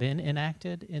have been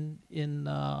enacted in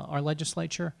our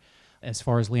legislature. As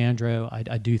far as Leandro,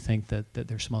 I do think that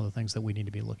there's some other things that we need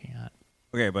to be looking at.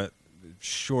 Okay, but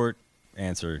short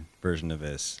answer version of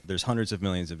this, there's hundreds of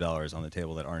millions of dollars on the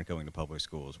table that aren't going to public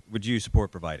schools. Would you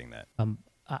support providing that?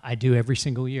 I do every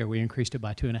single year. We increased it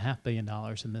by $2.5 billion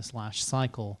in this last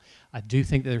cycle. I do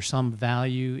think that there's some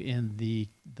value in the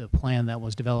plan that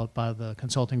was developed by the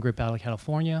consulting group out of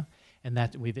California, and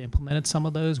that we've implemented some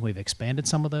of those, we've expanded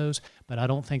some of those, but I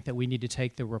don't think that we need to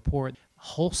take the report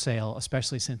wholesale,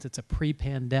 especially since it's a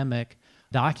pre-pandemic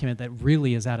document that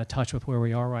really is out of touch with where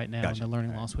we are right now and the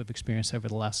learning loss we've experienced over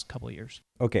the last couple of years.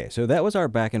 Okay, so that was our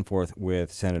back and forth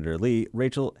with Senator Lee.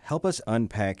 Rachel, help us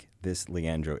unpack this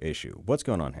Leandro issue. What's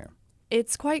going on here?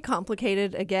 It's quite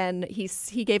complicated. Again,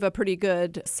 he gave a pretty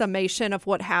good summation of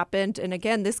what happened. And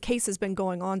again, this case has been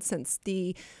going on since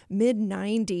the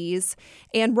mid-90s.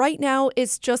 And right now,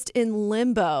 it's just in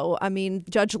limbo. I mean,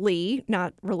 Judge Lee,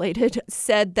 not related,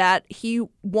 said that he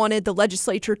wanted the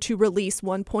legislature to release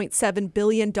 $1.7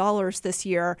 billion this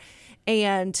year.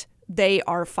 And they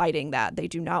are fighting that. They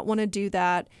do not want to do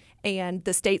that. And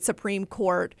the state Supreme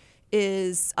Court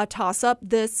is a toss-up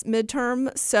this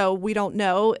midterm, so we don't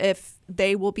know if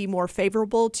they will be more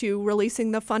favorable to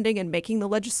releasing the funding and making the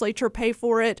legislature pay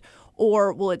for it,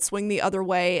 or will it swing the other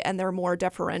way and they're more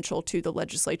deferential to the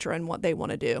legislature and what they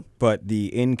want to do. But the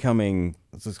incoming,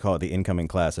 let's call it the incoming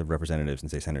class of representatives and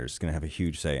state senators is going to have a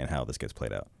huge say in how this gets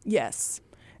played out. Yes.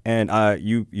 And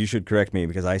you should correct me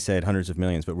because I said hundreds of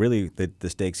millions, but really the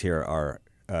stakes here are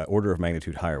order of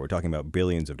magnitude higher. We're talking about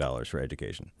billions of dollars for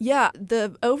education. Yeah,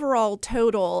 the overall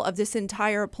total of this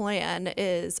entire plan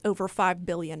is over $5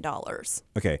 billion.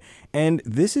 Okay, and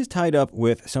this is tied up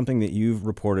with something that you've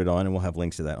reported on, and we'll have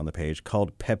links to that on the page,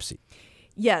 called Pepsi.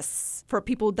 Yes, for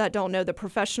people that don't know, the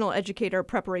Professional Educator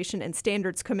Preparation and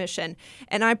Standards Commission.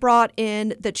 And I brought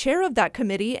in the chair of that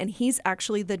committee, and he's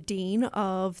actually the dean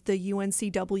of the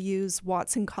UNCW's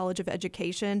Watson College of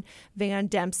Education, Van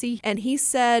Dempsey. And he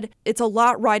said it's a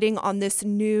lot riding on this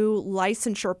new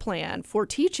licensure plan for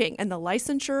teaching, and the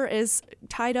licensure is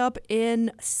tied up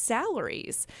in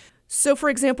salaries. So, for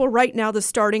example, right now, the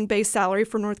starting base salary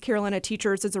for North Carolina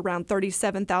teachers is around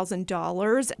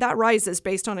 $37,000. That rises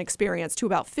based on experience to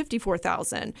about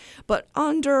 $54,000. But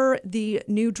under the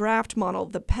new draft model,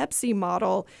 the Pepsi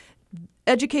model,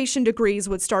 education degrees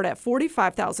would start at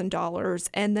 $45,000,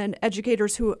 and then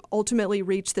educators who ultimately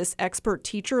reach this expert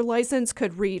teacher license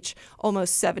could reach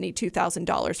almost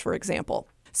 $72,000, for example.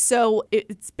 So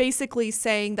it's basically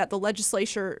saying that the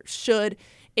legislature should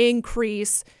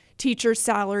increase teacher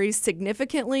salaries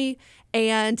significantly,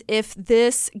 and if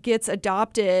this gets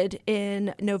adopted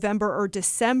in November or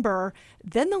December,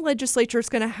 then the legislature is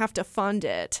going to have to fund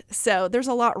it. So there's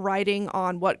a lot riding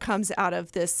on what comes out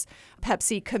of this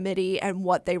Pepsi committee and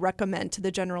what they recommend to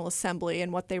the General Assembly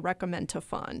and what they recommend to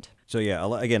fund. So yeah,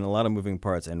 again, a lot of moving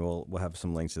parts, and we'll have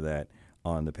some links to that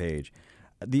on the page.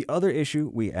 The other issue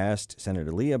we asked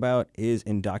Senator Lee about is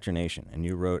indoctrination, and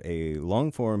you wrote a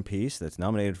long-form piece that's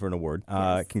nominated for an award.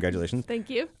 Yes. Congratulations. Thank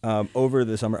you. Over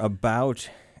the summer about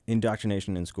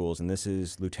indoctrination in schools, and this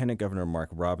is Lieutenant Governor Mark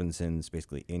Robinson's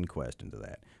basically inquest into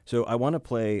that. So I want to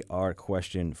play our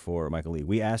question for Michael Lee.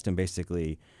 We asked him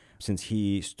basically, since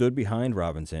he stood behind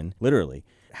Robinson, literally,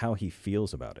 how he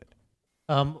feels about it.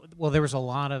 Well, there was a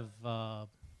lot of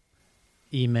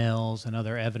emails and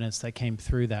other evidence that came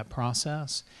through that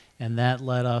process, and that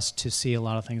led us to see a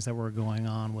lot of things that were going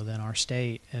on within our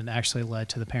state, and actually led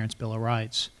to the Parents' Bill of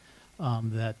Rights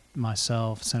that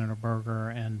myself, Senator Berger,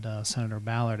 and Senator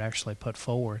Ballard actually put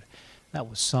forward. That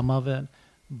was some of it,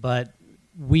 but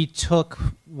we took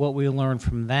what we learned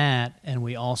from that, and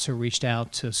we also reached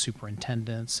out to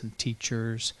superintendents and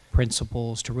teachers,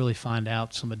 principals, to really find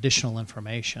out some additional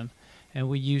information. And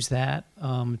we use that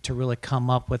to really come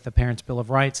up with the Parents' Bill of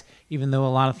Rights, even though a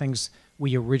lot of things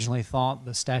we originally thought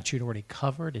the statute already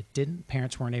covered. It didn't.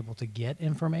 Parents weren't able to get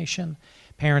information.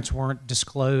 Parents weren't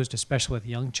disclosed, especially with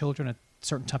young children, at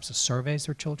certain types of surveys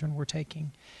their children were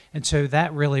taking. And so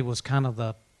that really was kind of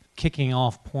the kicking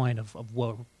off point of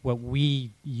what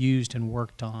we used and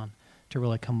worked on to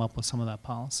really come up with some of that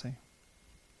policy.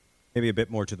 Maybe a bit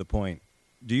more to the point.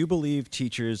 Do you believe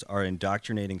teachers are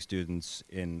indoctrinating students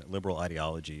in liberal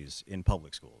ideologies in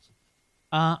public schools?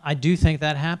 I do think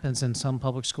that happens in some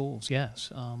public schools,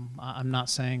 yes. I'm not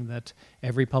saying that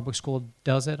every public school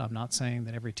does it. I'm not saying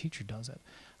that every teacher does it.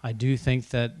 I do think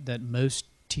that most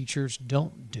teachers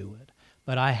don't do it.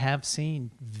 But I have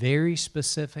seen very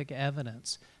specific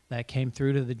evidence that came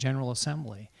through to the General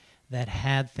Assembly that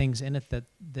had things in it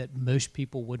that most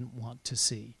people wouldn't want to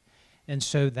see. And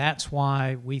so that's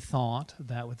why we thought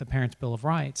that with the Parents' Bill of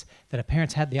Rights, that if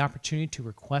parents had the opportunity to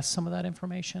request some of that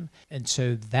information. And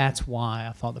so that's why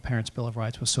I thought the Parents' Bill of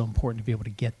Rights was so important to be able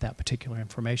to get that particular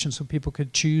information so people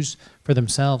could choose for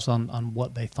themselves on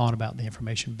what they thought about the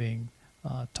information being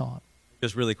taught.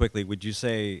 Just really quickly, would you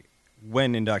say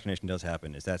when indoctrination does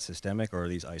happen, is that systemic or are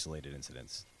these isolated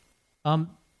incidents?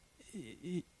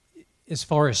 As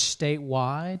far as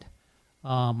statewide,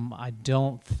 I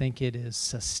don't think it is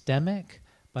systemic,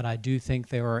 but I do think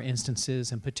there are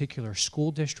instances in particular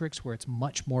school districts where it's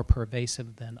much more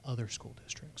pervasive than other school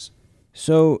districts.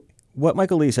 So what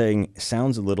Michael Lee's saying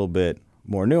sounds a little bit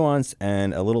more nuanced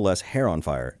and a little less hair on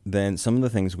fire than some of the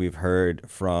things we've heard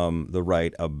from the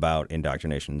right about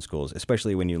indoctrination in schools,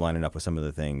 especially when you line it up with some of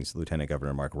the things Lieutenant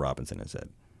Governor Mark Robinson has said.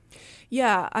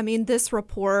 Yeah, I mean, this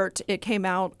report, it came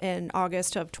out in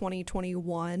August of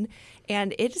 2021,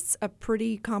 and it's a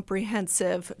pretty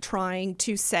comprehensive trying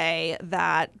to say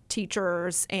that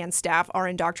teachers and staff are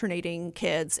indoctrinating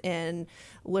kids in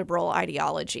liberal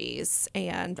ideologies.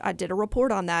 And I did a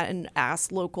report on that and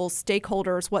asked local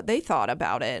stakeholders what they thought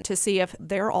about it to see if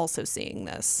they're also seeing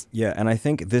this. Yeah, and I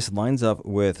think this lines up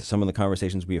with some of the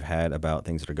conversations we've had about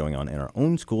things that are going on in our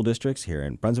own school districts here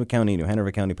in Brunswick County, New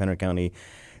Hanover County, Pender County.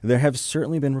 There have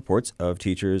certainly been reports of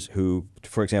teachers who,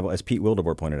 for example, as Pete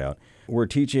Wildeboer pointed out, were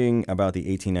teaching about the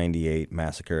 1898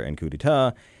 massacre and coup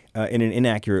d'etat in an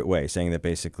inaccurate way, saying that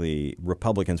basically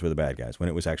Republicans were the bad guys when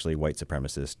it was actually white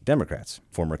supremacist Democrats,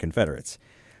 former Confederates.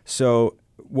 So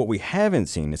what we haven't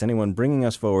seen is anyone bringing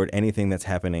us forward anything that's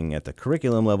happening at the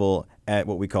curriculum level, at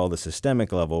what we call the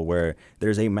systemic level, where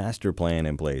there's a master plan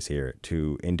in place here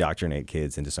to indoctrinate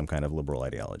kids into some kind of liberal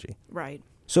ideology. Right.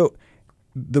 So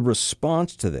the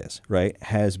response to this, right,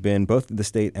 has been both at the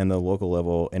state and the local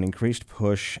level an increased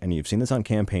push, and you've seen this on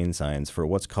campaign signs, for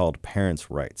what's called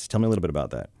parents' rights. Tell me a little bit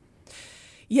about that.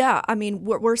 Yeah, I mean,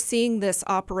 we're seeing this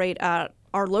operate at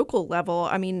our local level.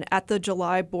 I mean, at the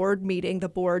July board meeting, the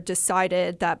board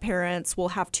decided that parents will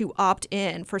have to opt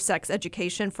in for sex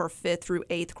education for 5th through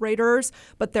 8th graders,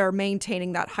 but they're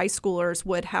maintaining that high schoolers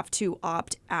would have to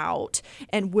opt out.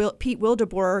 And Pete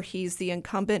Wildeboer, he's the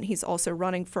incumbent, he's also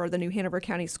running for the New Hanover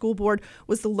County School Board,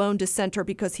 was the lone dissenter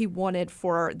because he wanted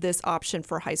for this option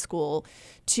for high school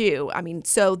too. I mean,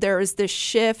 so there is this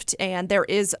shift, and there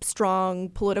is strong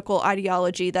political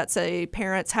ideology that say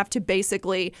parents have to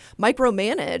basically micromanage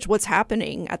what's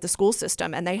happening at the school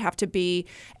system, and they have to be,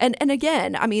 and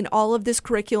again, I mean, all of this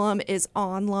curriculum is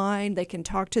online. They can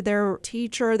talk to their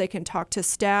teacher, they can talk to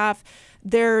staff.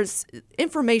 There's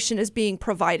information is being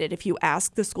provided. If you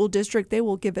ask the school district, they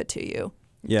will give it to you.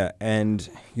 Yeah, and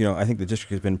I think the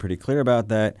district has been pretty clear about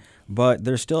that, but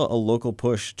there's still a local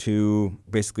push to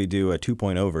basically do a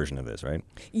 2.0 version of this, right?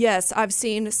 Yes, I've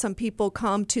seen some people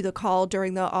come to the call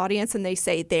during the audience, and they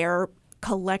say they're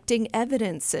collecting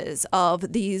evidences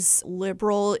of these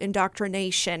liberal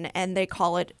indoctrination, and they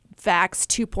call it FACTS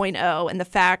 2.0. And the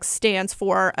FACTS stands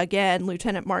for, again,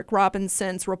 Lieutenant Mark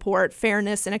Robinson's report,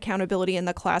 Fairness and Accountability in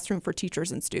the Classroom for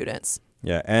Teachers and Students.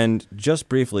 Yeah, and just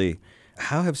briefly,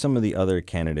 how have some of the other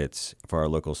candidates for our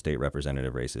local state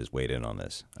representative races weighed in on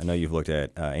this? I know you've looked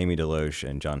at Amy DeLoche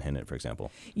and John Hinnant, for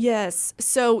example. Yes.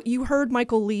 So you heard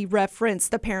Michael Lee reference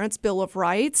the Parents' Bill of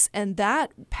Rights, and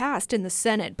that passed in the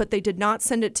Senate, but they did not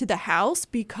send it to the House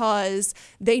because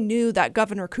they knew that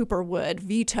Governor Cooper would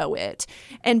veto it.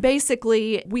 And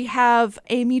basically, we have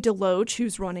Amy DeLoche,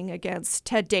 who's running against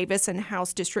Ted Davis in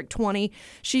House District 20.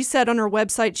 She said on her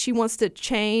website she wants to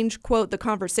change, quote, the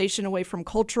conversation away from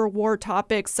culture war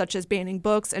topics such as banning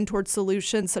books and towards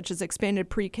solutions such as expanded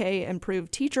pre-K,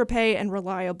 improved teacher pay, and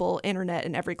reliable internet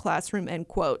in every classroom, end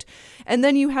quote. And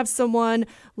then you have someone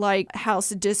like House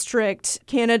District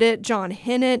candidate John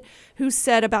Hinnant, who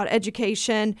said about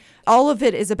education, all of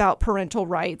it is about parental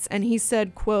rights. And he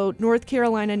said, quote, North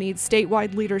Carolina needs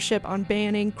statewide leadership on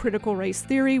banning critical race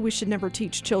theory. We should never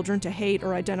teach children to hate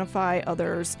or identify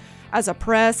others as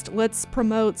oppressed. Let's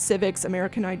promote civics,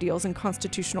 American ideals, and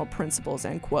constitutional principles,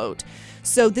 end quote.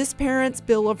 So this Parents'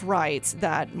 Bill of Rights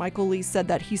that Michael Lee said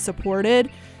that he supported,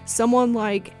 someone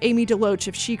like Amy DeLoach,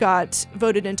 if she got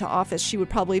voted into office, she would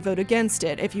probably vote against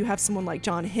it. If you have someone like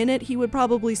John Hinnant, he would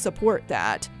probably support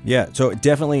that. Yeah, so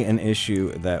definitely an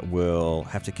issue that we'll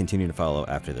have to continue to follow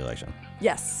after the election.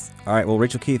 Yes. All right, well,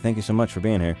 Rachel Keith, thank you so much for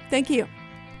being here. Thank you.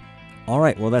 All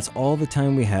right, well, that's all the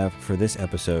time we have for this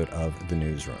episode of The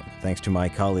Newsroom. Thanks to my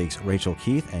colleagues Rachel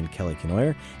Keith and Kelly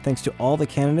Knoyer. Thanks to all the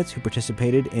candidates who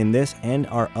participated in this and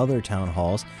our other town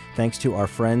halls. Thanks to our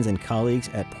friends and colleagues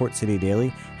at Port City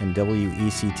Daily and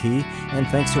WECT. And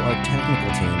thanks to our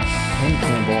technical team, Ken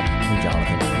Campbell and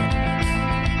Jonathan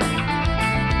Green.